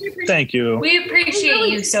much. Thank you. We appreciate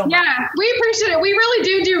you so much. Yeah, we appreciate it. We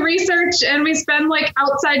really do research, and we spend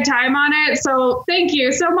outside time on it. So thank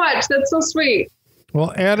you so much. That's so sweet.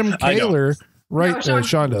 Well, Adam Kaler,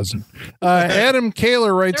 Sean doesn't. Adam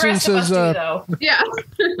Kaler writes in and says, yeah.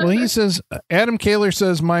 well, he says, Adam Kaler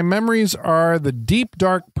says, my memories are the deep,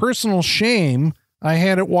 dark personal shame I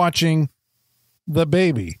had at watching The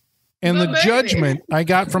Baby and the judgment I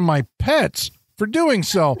got from my pets for doing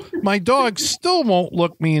so. My dog still won't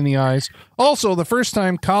look me in the eyes. Also, the first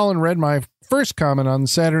time Colin read my first comment on the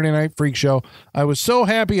Saturday Night Freak Show, I was so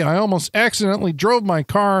happy I almost accidentally drove my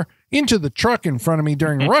car into the truck in front of me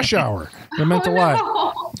during rush hour. It meant a lot.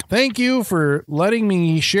 No. Thank you for letting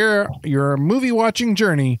me share your movie watching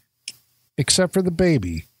journey, except for The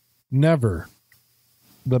Baby. Never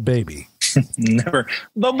The Baby. Never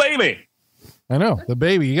The Baby. I know, The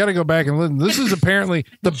Baby. You got to go back and listen. This is apparently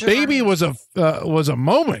The Baby was a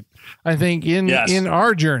moment, I think, in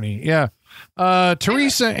our journey. Yeah.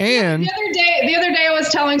 Teresa Ann. The other day I was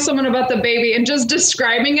telling someone about The Baby and just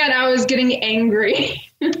describing it, I was getting angry.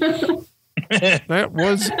 That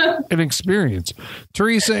was an experience.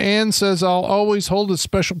 Teresa Ann says, I'll always hold a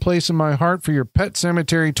special place in my heart for your Pet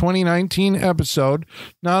Cemetery 2019 episode.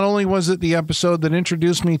 Not only was it the episode that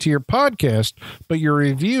introduced me to your podcast, but your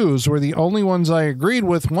reviews were the only ones I agreed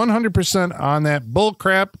with 100% on that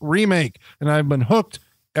bullcrap remake, and I've been hooked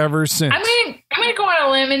ever since. I'm going to go on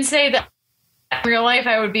a limb and say that in real life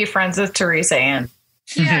I would be friends with Teresa Ann.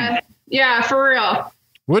 Yeah, for real.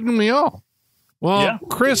 Wouldn't we all? Well,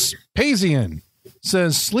 Chris Pazian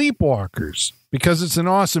says Sleepwalkers because it's an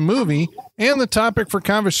awesome movie and the topic for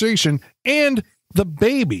conversation, and The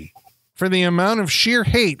Baby for the amount of sheer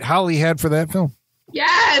hate Holly had for that film.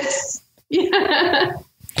 Yes. Yeah.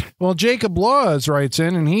 Well, Jacob Laws writes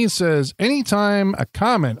in and he says, anytime a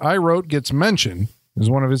comment I wrote gets mentioned is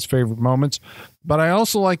one of his favorite moments, but I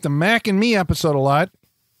also like the Mac and Me episode a lot,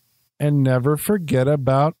 and never forget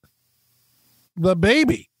about The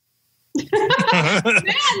Baby.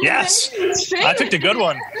 Yes, I picked a good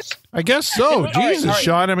one. I guess so. Jesus, right.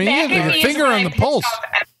 Sean. I mean, you have your finger on the pulse.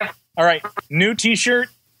 All right, new T-shirt.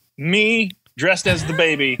 Me dressed as the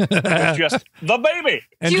baby. Just the baby.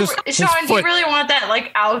 And Sean, do you really want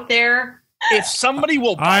that out there? If somebody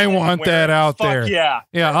will, I want that out there. Yeah,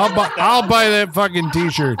 I'll buy that fucking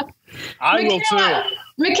T-shirt. I will too.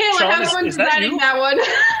 Michaela, Sean, have fun designing that one.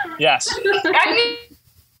 Yes.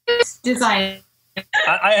 Design.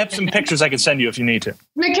 I have some pictures I can send you if you need to.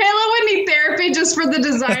 Michaela would need therapy just for the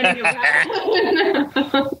designing of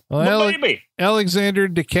that. Well, Alexander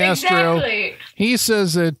DeCastro, exactly. He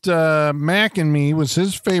says that Mac and Me was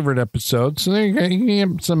his favorite episode. So there you go. You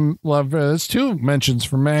get some love. There's 2 mentions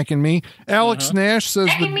for Mac and Me. Alex Nash says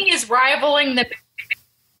Mac and Me is rivaling the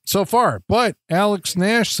so far, but Alex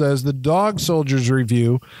Nash says the Dog Soldiers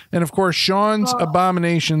review, and of course Sean's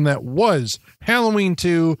abomination that was Halloween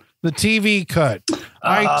 2, the TV cut.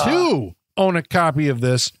 I too own a copy of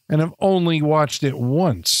this and have only watched it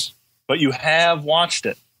once. But you have watched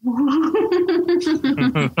it.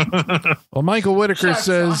 Well, Michael Whitaker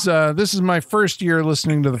says this is my first year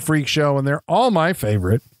listening to the Freak Show, and they're all my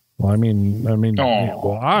favorite. Well, I mean,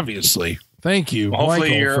 well, obviously. Thank you. Well, hopefully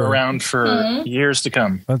Michael, you're around for years to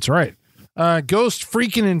come. That's right. Ghost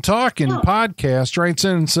Freaking and Talking podcast writes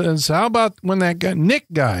in and says, how about when that Nick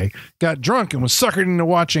guy got drunk and was suckered into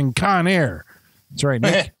watching Con Air? That's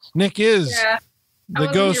right. Nick is the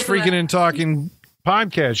Ghost Freaking and Talking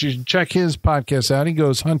podcast. You should check his podcast out. He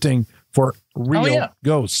goes hunting for real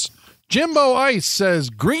ghosts. Jimbo Ice says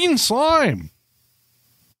green slime.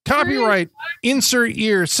 Copyright insert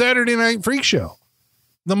year Saturday Night Freak Show.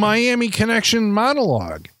 The Miami Connection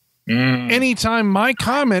monologue. Anytime my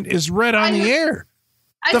comment is read on the air.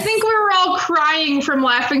 I think we were all crying from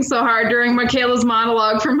laughing so hard during Michaela's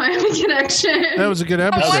monologue from Miami Connection. That was a good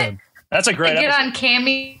episode. That's a great episode. Get on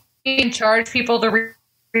Cammy and charge people the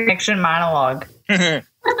Connection monologue. Like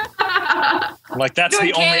that's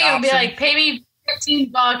the only option. Be like, pay me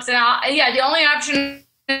 $15 and the only option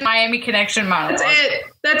is Miami Connection monologue.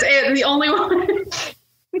 That's it. The only one.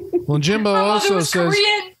 Well, Jimbo also says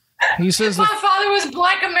Korean. He says my father was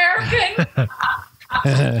Black American.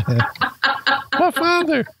 My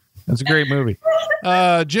father. That's a great movie.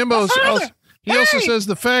 Jimbo also says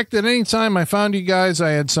the fact that anytime I found you guys,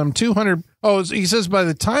 I had some 200. Oh, he says by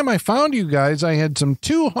the time I found you guys, I had some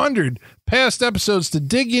 200 past episodes to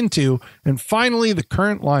dig into, and finally the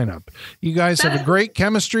current lineup. You guys have a great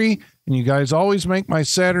chemistry, and you guys always make my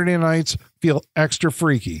Saturday nights feel extra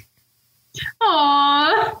freaky.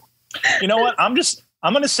 Aww. You know what? I'm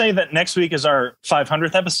going to say that next week is our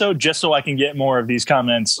 500th episode, just so I can get more of these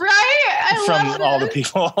comments from all the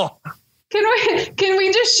people. Can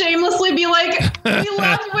we just shamelessly be like, we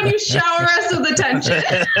love when you shower us with attention?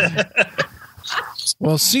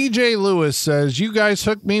 Well, CJ Lewis says, you guys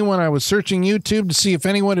hooked me when I was searching YouTube to see if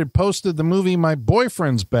anyone had posted the movie My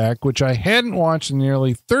Boyfriend's Back, which I hadn't watched in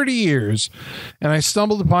nearly 30 years, and I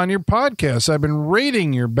stumbled upon your podcast. I've been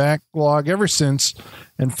rating your backlog ever since,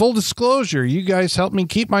 and full disclosure, you guys helped me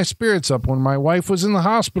keep my spirits up when my wife was in the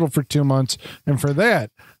hospital for 2 months, and for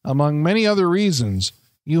that, among many other reasons,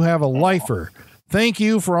 you have a lifer. Thank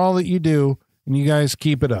you for all that you do, and you guys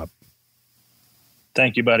keep it up.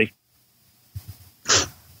 Thank you, buddy.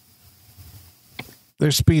 They're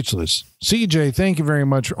speechless. CJ, thank you very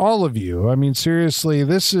much, all of you. I mean, seriously,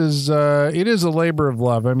 this is it is a labor of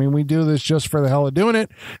love. I mean, we do this just for the hell of doing it.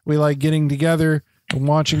 We like getting together and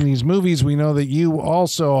watching these movies. We know that you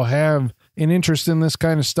also have an interest in this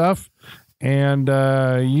kind of stuff, and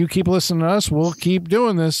you keep listening to us. We'll keep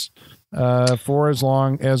doing this for as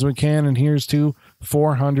long as we can, and here's to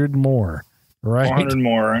 400 more. Right? 400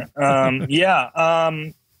 more.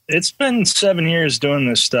 It's been 7 years doing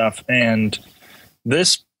this stuff, and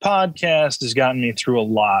this podcast has gotten me through a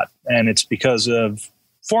lot, and it's because of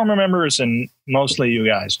former members and mostly you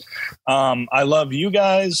guys. I love you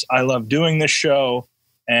guys. I love doing this show,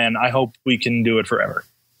 and I hope we can do it forever.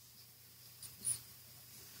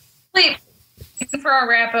 For our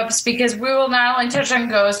wrap-ups, because we will not only touch on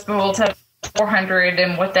Ghost, but we'll touch 400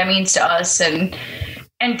 and what that means to us and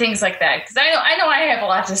things like that. Because I know I have a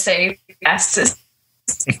lot to say. Yes.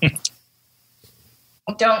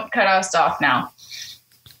 Don't cut us off now.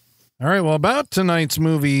 All right. Well, about tonight's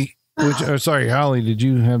movie, sorry, Holly, did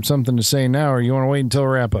you have something to say now, or you want to wait until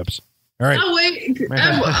wrap-ups? All right. I'll wait.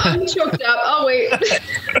 I'm choked up. I'll wait.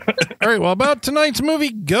 All right. Well, about tonight's movie,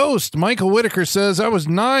 Ghost. Michael Whitaker says, I was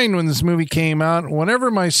 9 when this movie came out. Whenever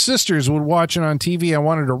my sisters would watch it on TV, I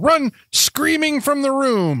wanted to run screaming from the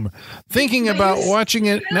room. Thinking about watching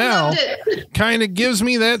it now kind of gives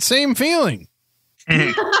me that same feeling.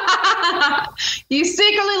 You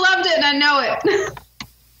secretly loved it, and I know it.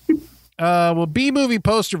 Well, B-Movie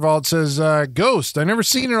Poster Vault says, Ghost. I never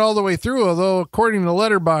seen it all the way through, although according to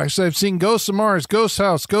Letterboxd, I've seen Ghosts of Mars, Ghost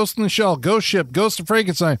House, Ghost in the Shell, Ghost Ship, Ghost of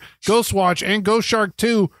Frankenstein, Ghost Watch, and Ghost Shark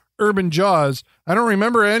 2, Urban Jaws. I don't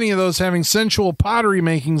remember any of those having sensual pottery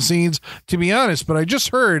making scenes, to be honest, but I just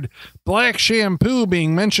heard black shampoo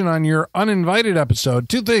being mentioned on your uninvited episode.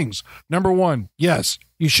 2 things. Number 1, yes,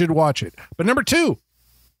 you should watch it. But number 2,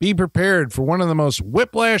 be prepared for one of the most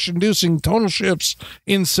whiplash-inducing tonal shifts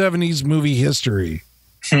in 70s movie history.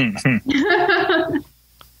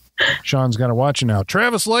 Sean's got to watch it now.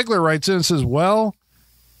 Travis Legler writes in and says, well,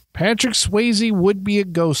 Patrick Swayze would be a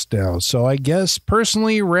ghost now, so I guess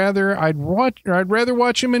personally I'd rather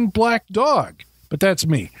watch him in Black Dog. But that's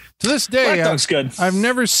me. To this day, I've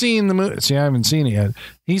never seen the movie. See, I haven't seen it yet.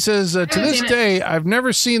 He says, to this day, I've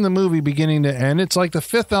never seen the movie beginning to end. It's like The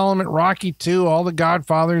Fifth Element, Rocky II, all the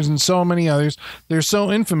Godfathers, and so many others. They're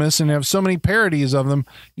so infamous and have so many parodies of them.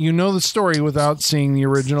 You know the story without seeing the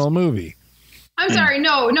original movie. I'm sorry.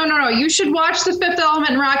 No. You should watch The Fifth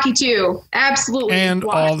Element and Rocky II. Absolutely. And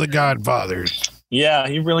all the Godfathers. Yeah,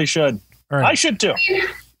 you really should. Right. I should too.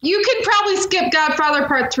 You could probably skip Godfather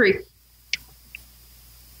Part 3.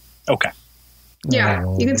 Okay. Yeah,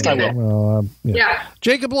 you can skip it. Yeah.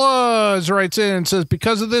 Jacob Laws writes in and says,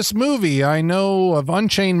 because of this movie, I know of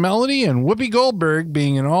Unchained Melody and Whoopi Goldberg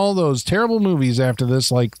being in all those terrible movies after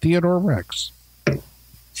this, like Theodore Rex.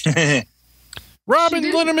 Robin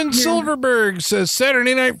did. Linneman Yeah. Silverberg says,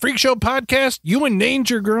 Saturday Night Freak Show podcast, you in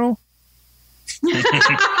danger, girl.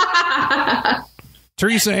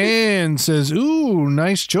 Teresa Ann says, ooh,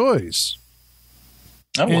 nice choice.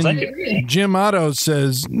 Oh, well, And thank you. Jim Otto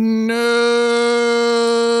says, no.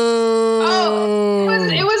 Oh,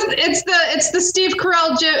 it's the Steve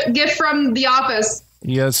Carell gift from The Office.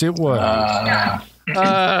 Yes, it was.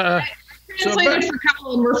 Translated for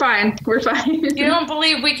Colin. We're fine. You don't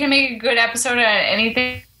believe we can make a good episode out of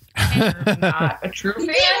anything? You're not a true fan.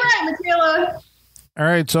 Damn right, Michaela. All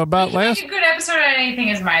right, so about Make a good episode out of anything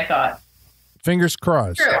is my thought. fingers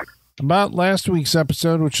crossed. True. About last week's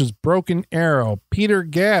episode, which was Broken Arrow, Peter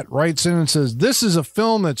Gatt writes in and says, this is a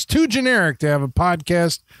film that's too generic to have a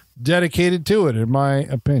podcast dedicated to it, in my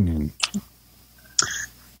opinion.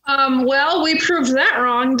 Well, we proved that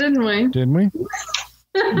wrong, didn't we? Did we?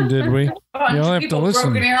 Did we? You'll have to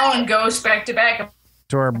listen Broken Arrow and Ghost back to back.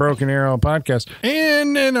 to our Broken Arrow podcast.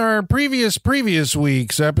 And in our previous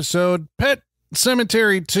week's episode, Pet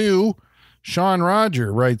Cemetery 2, Sean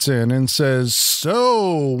Roger writes in and says,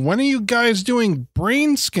 so when are you guys doing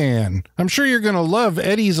Brain Scan? I'm sure you're going to love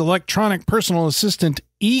Eddie's electronic personal assistant,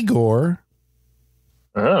 Igor.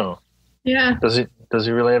 Oh, Yeah. does he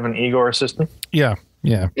really have an Igor assistant? Yeah.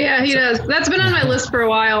 Yeah, he does. That's been on my list for a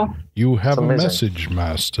while. You have a amazing. message,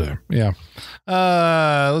 master. Yeah.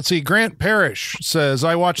 Let's see. Grant Parrish says,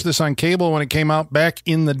 I watched this on cable when it came out back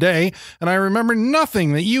in the day, and I remember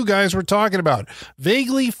nothing that you guys were talking about.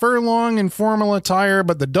 Vaguely furlong and formal attire,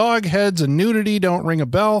 but the dog heads and nudity don't ring a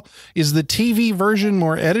bell. Is the TV version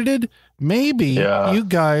more edited? Maybe you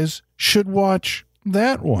guys should watch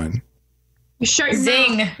that one. You shut your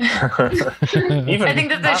Zing. mouth. Even I think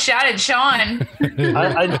that's a shot at Sean.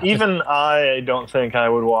 I don't think I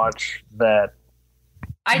would watch that.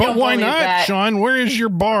 I But don't why believe not, that. Sean? Where is your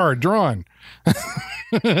bar drawn?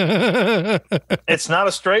 It's not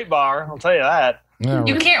a straight bar, I'll tell you that. All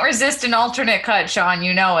You right. can't resist an alternate cut, Sean.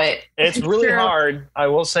 You know it. It's really True. hard, I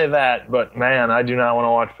will say that. But man, I do not want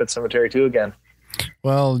to watch Pet Cemetery 2 again.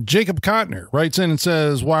 Well, Jacob Kottner writes in and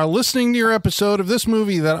says, while listening to your episode of this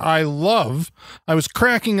movie that I love, I was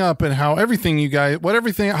cracking up at how everything you guys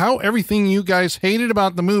hated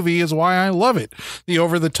about the movie is why I love it. The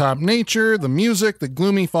over-the-top nature, the music, the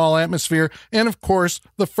gloomy fall atmosphere, and of course,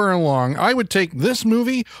 the furlong. I would take this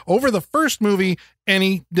movie over the first movie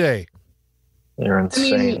any day. You're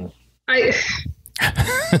insane.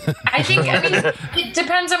 I think it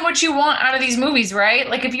depends on what you want out of these movies, right?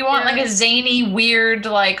 Like if you want like a zany, weird,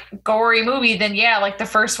 like gory movie, then yeah, like the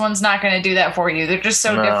first one's not going to do that for you. They're just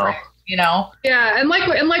so No. different, you know? Yeah, and like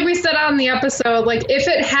we said on the episode, like if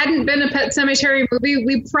it hadn't been a Pet Cemetery movie,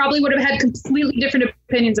 we probably would have had completely different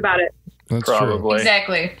opinions about it. That's true. Probably.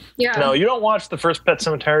 Exactly. Yeah. No, you don't watch the first Pet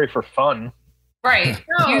Cemetery for fun. Right.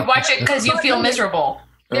 No. You watch it because you feel miserable.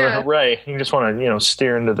 Yeah. Right. You just want to,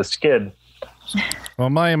 steer into the skid. Well,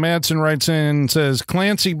 Maya Madsen writes in and says,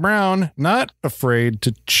 Clancy Brown, not afraid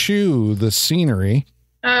to chew the scenery.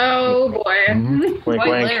 Oh boy. Wink, Quite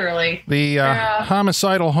wink. literally. The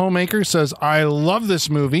homicidal homemaker says, I love this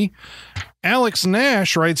movie. Alex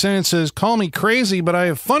Nash writes in and says, call me crazy, but I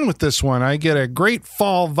have fun with this one. I get a great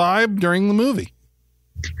fall vibe during the movie.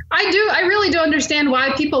 I really do understand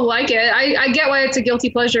why people like it. I get why it's a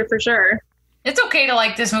guilty pleasure for sure. It's okay to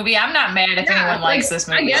like this movie. I'm not mad if anyone likes this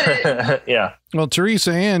movie. I get it. Yeah. Well,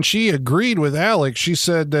 Teresa Ann, she agreed with Alex. She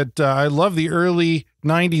said that I love the early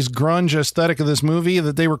 90s grunge aesthetic of this movie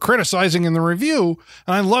that they were criticizing in the review.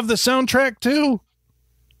 And I love the soundtrack too.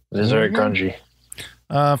 It is very grungy.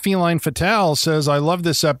 Feline Fatale says, I love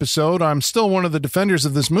this episode. I'm still one of the defenders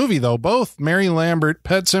of this movie, though. Both Mary Lambert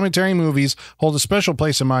Pet Cemetery movies hold a special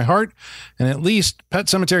place in my heart, and at least Pet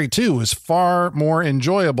Cemetery 2 is far more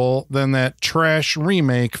enjoyable than that trash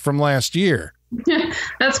remake from last year.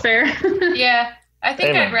 That's fair. Yeah. I think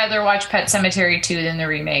Amen. I'd rather watch Pet Cemetery 2 than the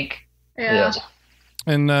remake. Yeah. Yes.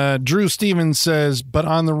 And Drew Stevens says, but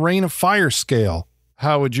on the Rain of Fire scale,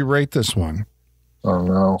 how would you rate this one? Oh,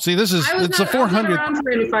 no. See, it's the I was not 400th. around for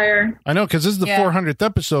Rain of Fire. I know, because this is the 400th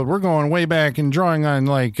episode. We're going way back and drawing on,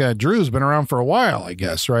 like, Drew's been around for a while, I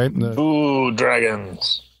guess, right? Ooh,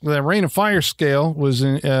 dragons. The Rain of Fire scale was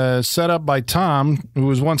set up by Tom, who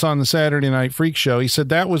was once on the Saturday Night Freak Show. He said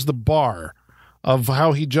that was the bar of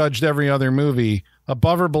how he judged every other movie,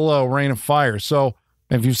 above or below Rain of Fire. So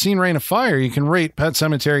if you've seen Rain of Fire, you can rate Pet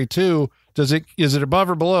Cemetery 2. Is it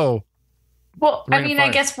above or below? Well, Rain I of mean, I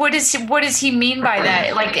Fire. guess what does he mean by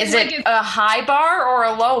that? Like, is it a high bar or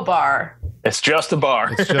a low bar? It's just a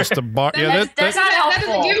bar. It's just a bar. That's not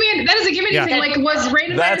helpful. That doesn't give me anything. Like, was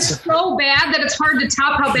Rain and Fire so bad that it's hard to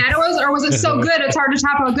top how bad it was, or was it so good it's hard to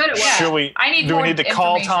top how good it was? Do we need to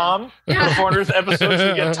call Tom for the 400th episode? Should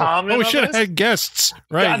we get Tom in we should have had guests.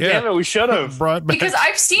 Right. God damn it, we should have. Because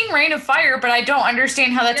I've seen Reign of Fire, but I don't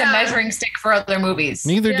understand how that's a measuring stick for other movies.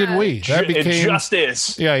 Neither did we. That it just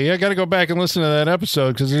is. Yeah, you got to go back and listen to that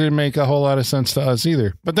episode because it didn't make a whole lot of sense to us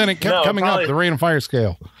either. But then it kept coming up, the Rain and Fire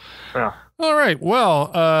scale. Yeah. All right.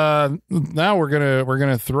 Well, now we're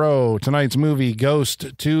gonna throw tonight's movie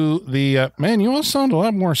Ghost to the man. You all sound a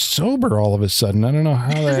lot more sober all of a sudden. I don't know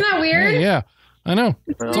how that. Isn't that weird? Yeah, I know.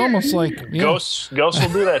 It's almost like Ghosts will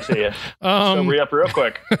do that to you. Sober you up real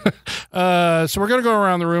quick. So we're gonna go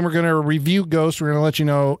around the room. We're gonna review Ghost. We're gonna let you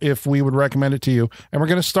know if we would recommend it to you, and we're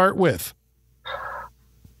gonna start with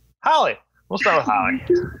Holly. We'll start with Holly.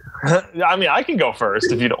 I mean, I can go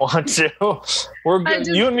first if you don't want to. We're good.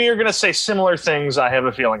 You and me are going to say similar things. I have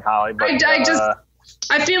a feeling, Holly. But,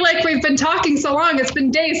 I feel like we've been talking so long. It's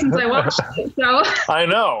been days since I watched it. So I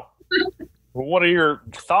know. What are your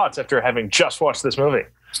thoughts after having just watched this movie?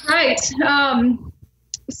 Right.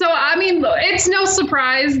 So I mean, it's no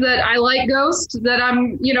surprise that I like Ghost. That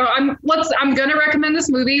I'm going to recommend this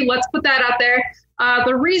movie. Let's put that out there.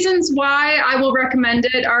 The reasons why I will recommend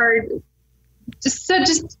it are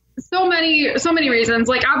just so many reasons.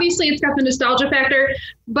 Like, obviously it's got the nostalgia factor,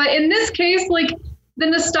 but in this case, like, the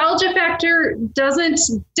nostalgia factor doesn't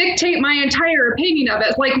dictate my entire opinion of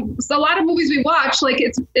it. Like, a lot of movies we watch, like,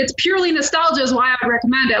 it's purely nostalgia is why I would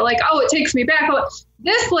recommend it. Like, oh, it takes me back. But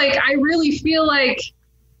this, like, I really feel like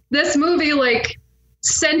this movie, like,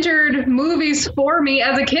 centered movies for me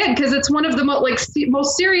as a kid, because it's one of the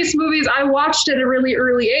most serious movies I watched at a really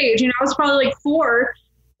early age. You know, I was probably like 4,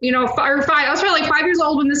 or 5. I was probably like 5 years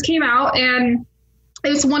old when this came out, and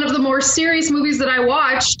it's one of the more serious movies that I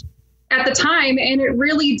watched at the time, and it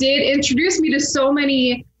really did introduce me to so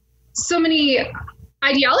many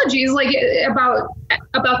ideologies, like about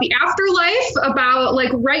the afterlife, about like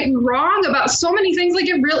right and wrong, about so many things. Like,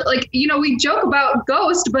 it really, like, you know, we joke about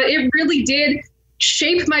Ghost, but it really did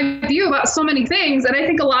shape my view about so many things. And I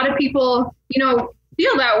think a lot of people, you know,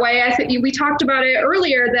 feel that way. I think we talked about it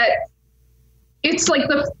earlier, that it's like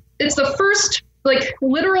it's the first like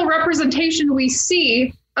literal representation we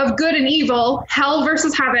see of good and evil, hell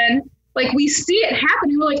versus heaven. Like, we see it happen,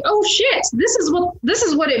 and we're like, oh shit, this is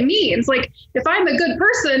what it means. Like, if I'm a good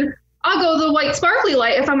person, I'll go the white sparkly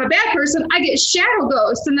light. If I'm a bad person, I get shadow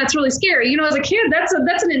ghosts, and that's really scary. You know, as a kid, that's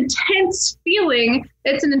an intense feeling.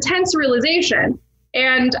 It's an intense realization.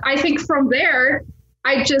 And I think from there,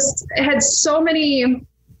 I just had so many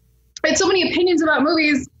opinions about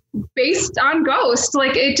movies based on Ghost.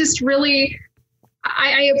 Like, it just really,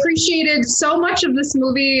 I appreciated so much of this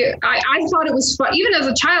movie. I thought it was fun. Even as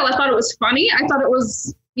a child, I thought it was funny. I thought it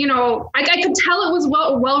was, you know, I could tell it was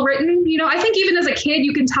well written. You know, I think even as a kid,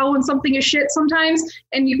 you can tell when something is shit sometimes,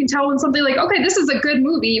 and you can tell when something, like, okay, this is a good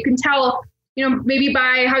movie. You can tell, you know, maybe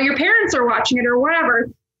by how your parents are watching it or whatever.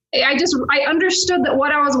 I understood that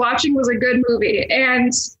what I was watching was a good movie,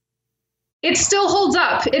 and it still holds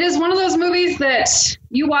up. It is one of those movies that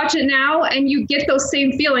you watch it now and you get those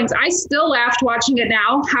same feelings. I still laughed watching it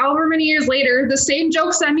now. However many years later, the same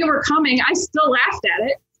jokes I knew were coming, I still laughed at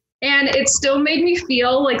it. And it still made me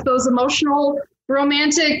feel like those emotional,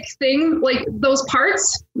 romantic things, like those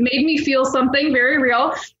parts made me feel something very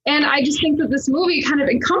real. And I just think that this movie kind of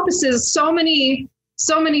encompasses so many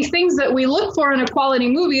things that we look for in a quality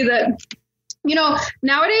movie that, you know,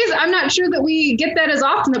 nowadays, I'm not sure that we get that as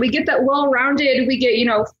often, that we get that well-rounded, we get, you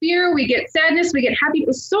know, fear, we get sadness, we get happy.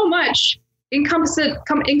 There's so much encompassed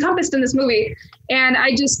in this movie. And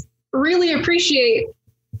I just really appreciate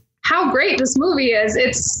how great this movie is.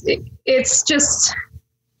 It's just,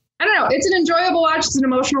 I don't know, it's an enjoyable watch. It's an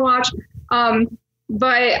emotional watch.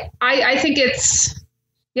 But I think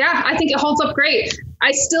I think it holds up great.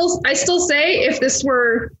 I still say if this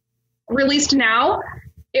were released now,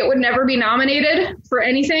 it would never be nominated for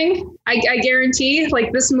anything. I guarantee,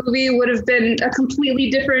 like, this movie would have been a completely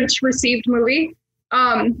different received movie.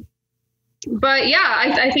 But yeah,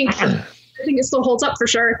 I think it still holds up for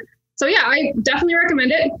sure. So yeah, I definitely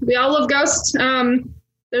recommend it. We all love Ghost.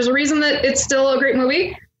 There's a reason that it's still a great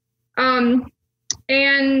movie.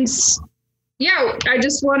 And yeah, I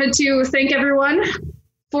just wanted to thank everyone.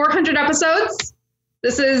 400 episodes.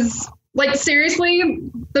 This is, like, seriously,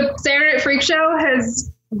 the Saturday Night Freak Show has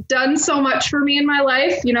done so much for me in my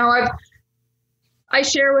life. You know, I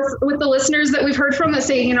share with the listeners that we've heard from that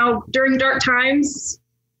say, you know, during dark times,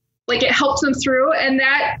 like, it helps them through. And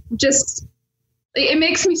that just, it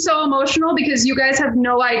makes me so emotional, because you guys have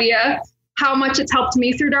no idea how much it's helped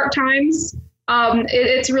me through dark times.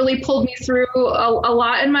 It's really pulled me through a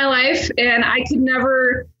lot in my life, and I could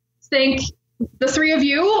never thank the three of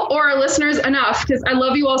you or our listeners enough, because I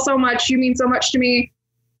love you all so much. You mean so much to me.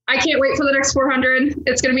 I can't wait for the next 400.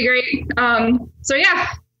 It's going to be great. So yeah,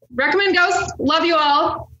 recommend Ghost. Love you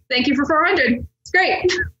all. Thank you for 400. It's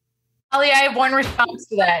great. Holly, I have one response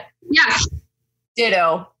to that. Yes.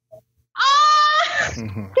 Ditto.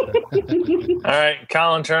 All right,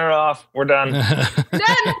 Colin, turn it off. We're done. Done.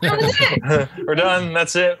 That was it. We're done.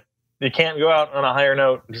 That's it. You can't go out on a higher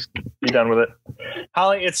note. Just be done with it.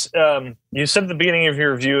 Holly, it's you said at the beginning of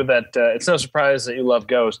your review that it's no surprise that you love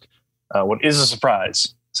Ghost. What is a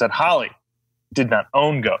surprise is that Holly did not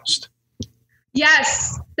own Ghost.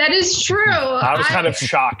 Yes, that is true. I was kind of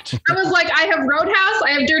shocked. I was like, I have Roadhouse,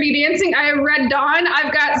 I have Dirty Dancing, I have Red Dawn,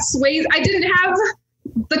 I've got Swayze. I didn't have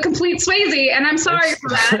the complete Swayze, and I'm sorry for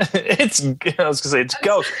that. I was gonna say it's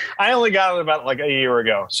Ghost. I only got it about like a year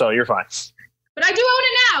ago, so you're fine. But I do own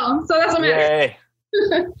it now, so that's what matters.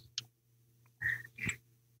 Yay.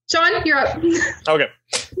 Sean, you're up. Okay.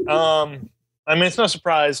 I mean, it's no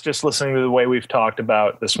surprise just listening to the way we've talked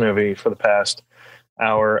about this movie for the past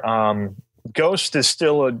hour. Ghost is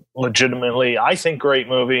still a legitimately, I think, great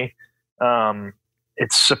movie.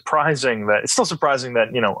 It's still surprising that,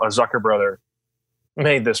 you know, a Zucker brother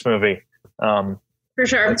made this movie. For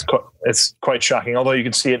sure. It's quite shocking, although you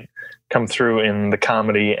can see it come through in the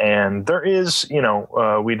comedy. And there is, you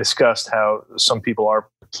know, we discussed how some people are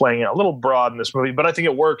playing it a little broad in this movie, but I think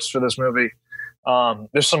it works for this movie.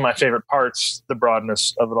 There's some of my favorite parts, the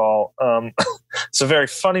broadness of it all. It's a very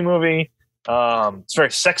funny movie. It's a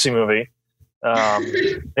very sexy movie.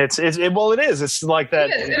 It is. It's like that,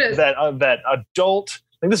 it is. that adult,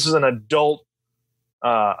 I think this is an adult,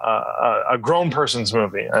 a grown person's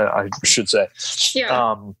movie, I should say.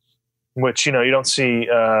 Yeah. Which, you know, you don't see,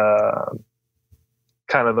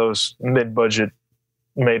 kind of those mid-budget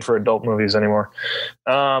made for adult movies anymore.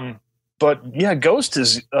 But yeah, Ghost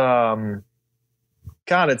is, God,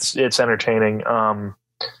 it's entertaining.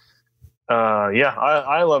 Yeah,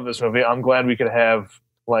 I love this movie. I'm glad we could have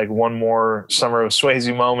like one more Summer of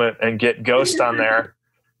Swayze moment and get Ghost on there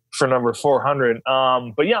for number 400.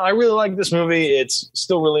 But yeah, I really like this movie. It's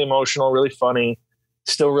still really emotional, really funny,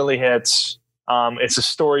 still really hits. It's a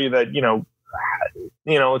story that, you know,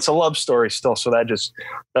 it's a love story still. So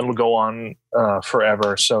that'll go on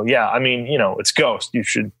forever. So yeah, I mean, you know, it's Ghost. You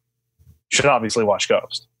should obviously watch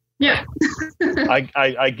Ghost. Yeah.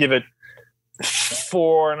 I give it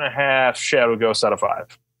 4.5 shadow ghosts out of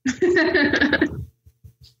 5.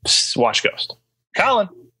 Watch Ghost. Colin.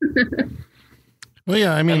 Well,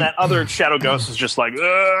 yeah, I mean, and that other shadow ghost is just like,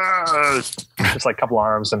 just like a couple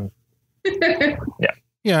arms and yeah.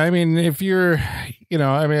 Yeah, I mean, if you're, you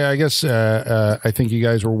know, I mean, I guess I think you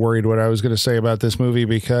guys were worried what I was going to say about this movie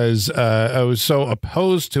because I was so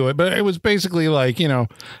opposed to it. But it was basically like, you know,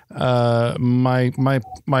 my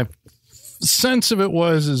sense of it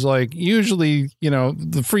is like usually, you know,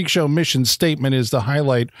 the Freak Show mission statement is to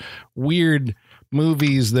highlight weird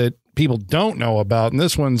movies that people don't know about. And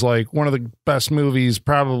this one's like one of the best movies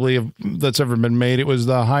probably that's ever been made. It was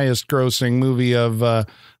the highest grossing movie of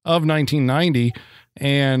 1990.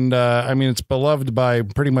 And I mean, it's beloved by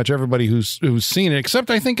pretty much everybody who's seen it, except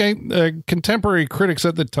I think contemporary critics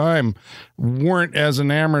at the time weren't as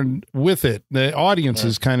enamored with it. The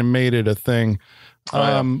audiences kind of made it a thing.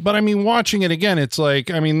 But I mean, watching it again, it's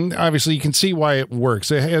like, I mean, obviously you can see why it works.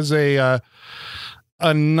 It has a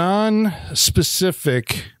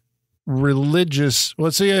non-specific religious,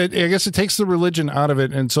 let's say, I guess it takes the religion out of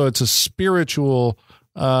it. And so it's a spiritual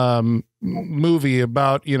movie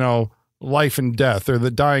about, you know, life and death or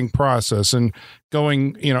the dying process and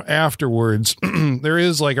going, you know, afterwards. There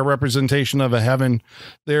is like a representation of a heaven.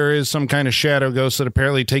 There is some kind of shadow ghosts that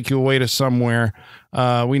apparently take you away to somewhere.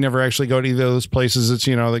 We never actually go to either of those places. It's,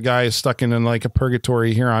 you know, the guy is stuck in like a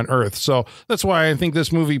purgatory here on Earth. So that's why I think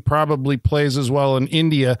this movie probably plays as well in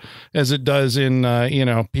India as it does in, you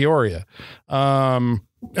know, Peoria.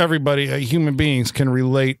 Everybody, human beings can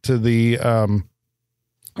relate to the,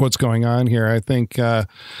 what's going on here, I think.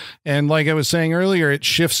 And like I was saying earlier, it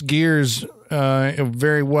shifts gears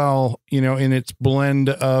very well, you know, in its blend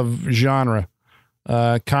of genre,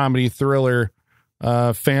 comedy, thriller,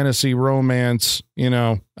 fantasy, romance, you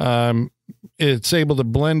know, it's able to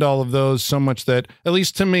blend all of those so much that, at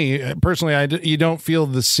least to me personally, you don't feel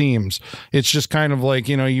the seams. It's just kind of like,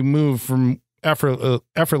 you know, you move from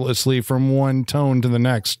effortlessly from one tone to the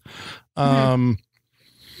next.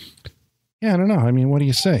 Yeah, I don't know. I mean, what do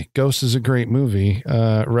you say? Ghost is a great movie.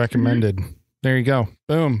 Recommended. There you go.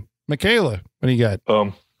 Boom. Michaela, what do you got?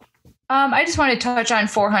 Boom. I just want to touch on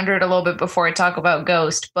 400 a little bit before I talk about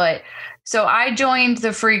Ghost. But so I joined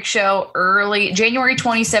the Freak Show early January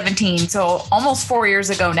 2017, so almost 4 years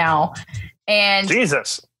ago now. And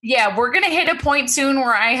Jesus. Yeah, we're going to hit a point soon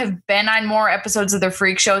where I have been on more episodes of the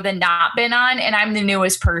Freak Show than not been on, and I'm the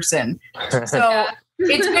newest person. So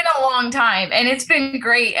it's been a long time, and it's been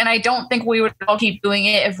great. And I don't think we would all keep doing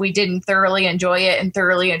it if we didn't thoroughly enjoy it and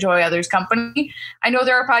thoroughly enjoy others' company. I know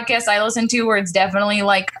there are podcasts I listen to where it's definitely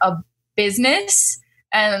like a business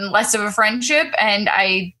and less of a friendship, and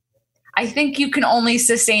I think you can only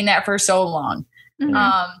sustain that for so long.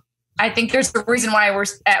 Mm-hmm. I think there's a reason why we're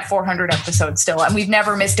at 400 episodes still, and we've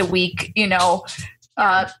never missed a week.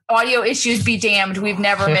 Audio issues be damned, we've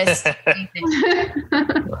never missed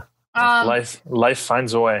anything. Life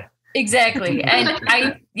finds a way. Exactly. And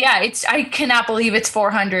I cannot believe it's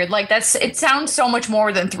 400. Like it sounds so much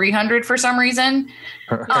more than 300 for some reason.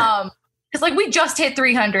 Because like we just hit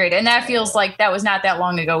 300, and that feels like that was not that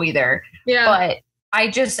long ago either. Yeah. But I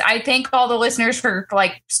thank all the listeners for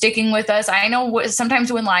like sticking with us. I know sometimes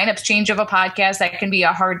when lineups change of a podcast, that can be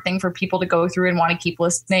a hard thing for people to go through and want to keep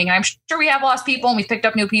listening. I'm sure we have lost people and we've picked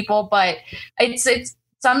up new people, but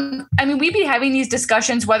we'd be having these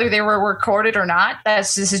discussions whether they were recorded or not.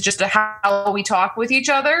 This is just how we talk with each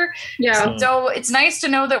other. Yeah. So it's nice to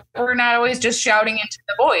know that we're not always just shouting into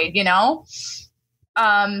the void,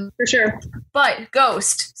 For sure. But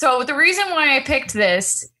Ghost. So the reason why I picked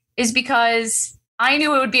this is because I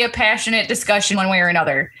knew it would be a passionate discussion one way or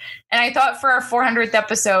another. And I thought for our 400th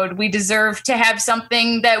episode, we deserved to have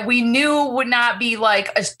something that we knew would not be like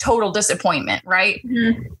a total disappointment, right?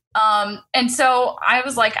 Mm-hmm. And so I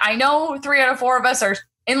was like, I know 3 out of 4 of us are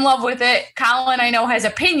in love with it. Colin, I know, has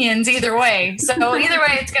opinions either way. So either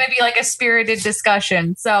way, it's going to be like a spirited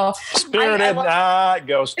discussion. So spirited,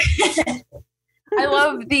 Ghost. I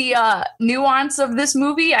love the nuance of this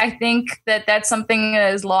movie. I think that that's something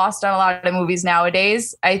that is lost on a lot of movies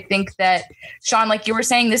nowadays. I think that, Sean, like you were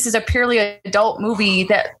saying, this is a purely adult movie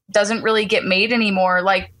that doesn't really get made anymore.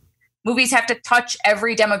 Like movies have to touch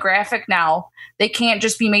every demographic now. They can't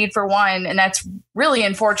just be made for one. And that's really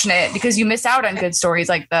unfortunate because you miss out on good stories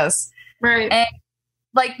like this. Right. And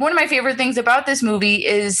like one of my favorite things about this movie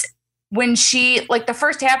is when she, like the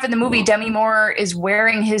first half of the movie, Demi Moore is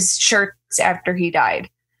wearing his shirt after he died.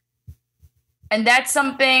 And that's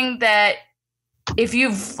something that if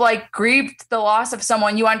you've like grieved the loss of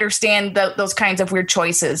someone, you understand those kinds of weird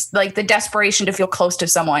choices, like the desperation to feel close to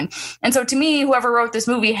someone. And so to me, whoever wrote this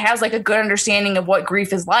movie has like a good understanding of what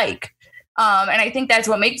grief is like. And I think that's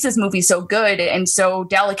what makes this movie so good and so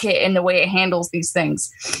delicate in the way it handles these things.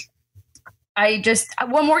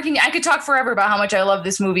 One more thing, I could talk forever about how much I love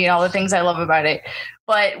this movie and all the things I love about it,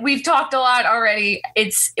 but we've talked a lot already.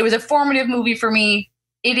 It was a formative movie for me.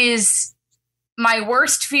 It is my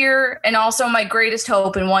worst fear and also my greatest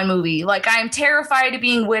hope in one movie. Like I'm terrified of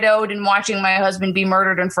being widowed and watching my husband be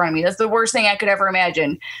murdered in front of me. That's the worst thing I could ever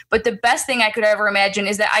imagine. But the best thing I could ever imagine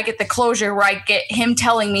is that I get the closure where I get him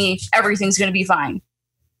telling me everything's going to be fine.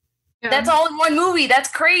 Yeah. That's all in one movie. That's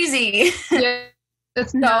crazy. Yeah,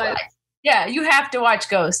 that's nuts. Yeah, you have to watch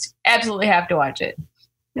Ghost. Absolutely have to watch it.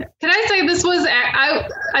 Can I say this was,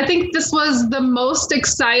 I think this was the most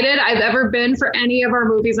excited I've ever been for any of our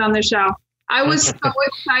movies on the show. I was so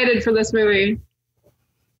excited for this movie.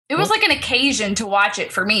 It was like an occasion to watch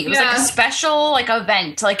it for me. It was like a special like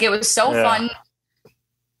event. Like it was so fun.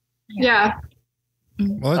 Yeah.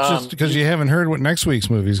 Well, that's just because you haven't heard what next week's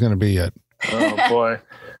movie is going to be yet. Oh, boy.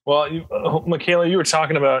 Well, Michaela, you were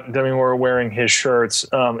talking about Demi Moore wearing his shirts.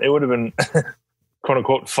 It would have been, quote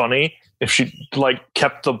unquote, funny if she like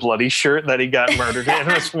kept the bloody shirt that he got murdered in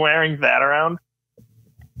and was wearing that around.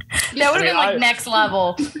 That would have been like next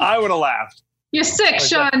level. I would have laughed. You're sick, like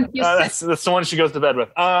Sean. That's the one she goes to bed with.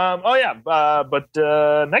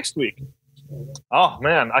 But next week. Oh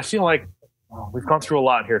man, I feel like we've gone through a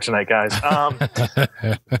lot here tonight, guys.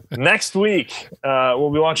 Next week,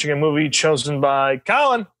 we'll be watching a movie chosen by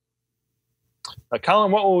Colin.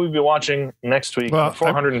 Colin, what will we be watching next week? Well,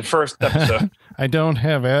 401st episode. I don't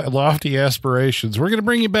have lofty aspirations. We're going to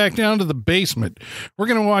bring you back down to the basement. We're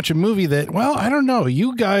going to watch a movie that, well, I don't know.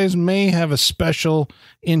 You guys may have a special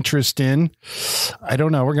interest in. I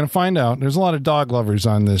don't know. We're going to find out. There's a lot of dog lovers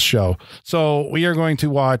on this show. So we are going to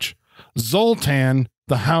watch Zoltan,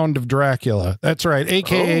 the Hound of Dracula. That's right.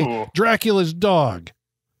 AKA Dracula's dog.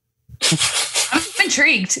 I'm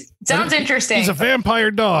intrigued. Sounds interesting. He's a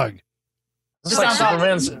vampire dog. Is this like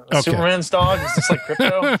Superman's dog? Is this like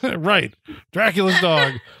Crypto? Right. Dracula's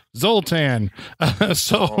dog. Zoltan.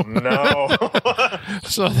 Oh, no.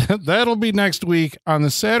 So that'll be next week on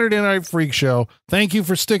the Saturday Night Freak Show. Thank you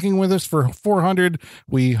for sticking with us for 400.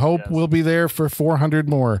 We hope we'll be there for 400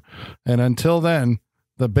 more. And until then,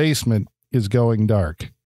 the basement is going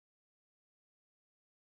dark.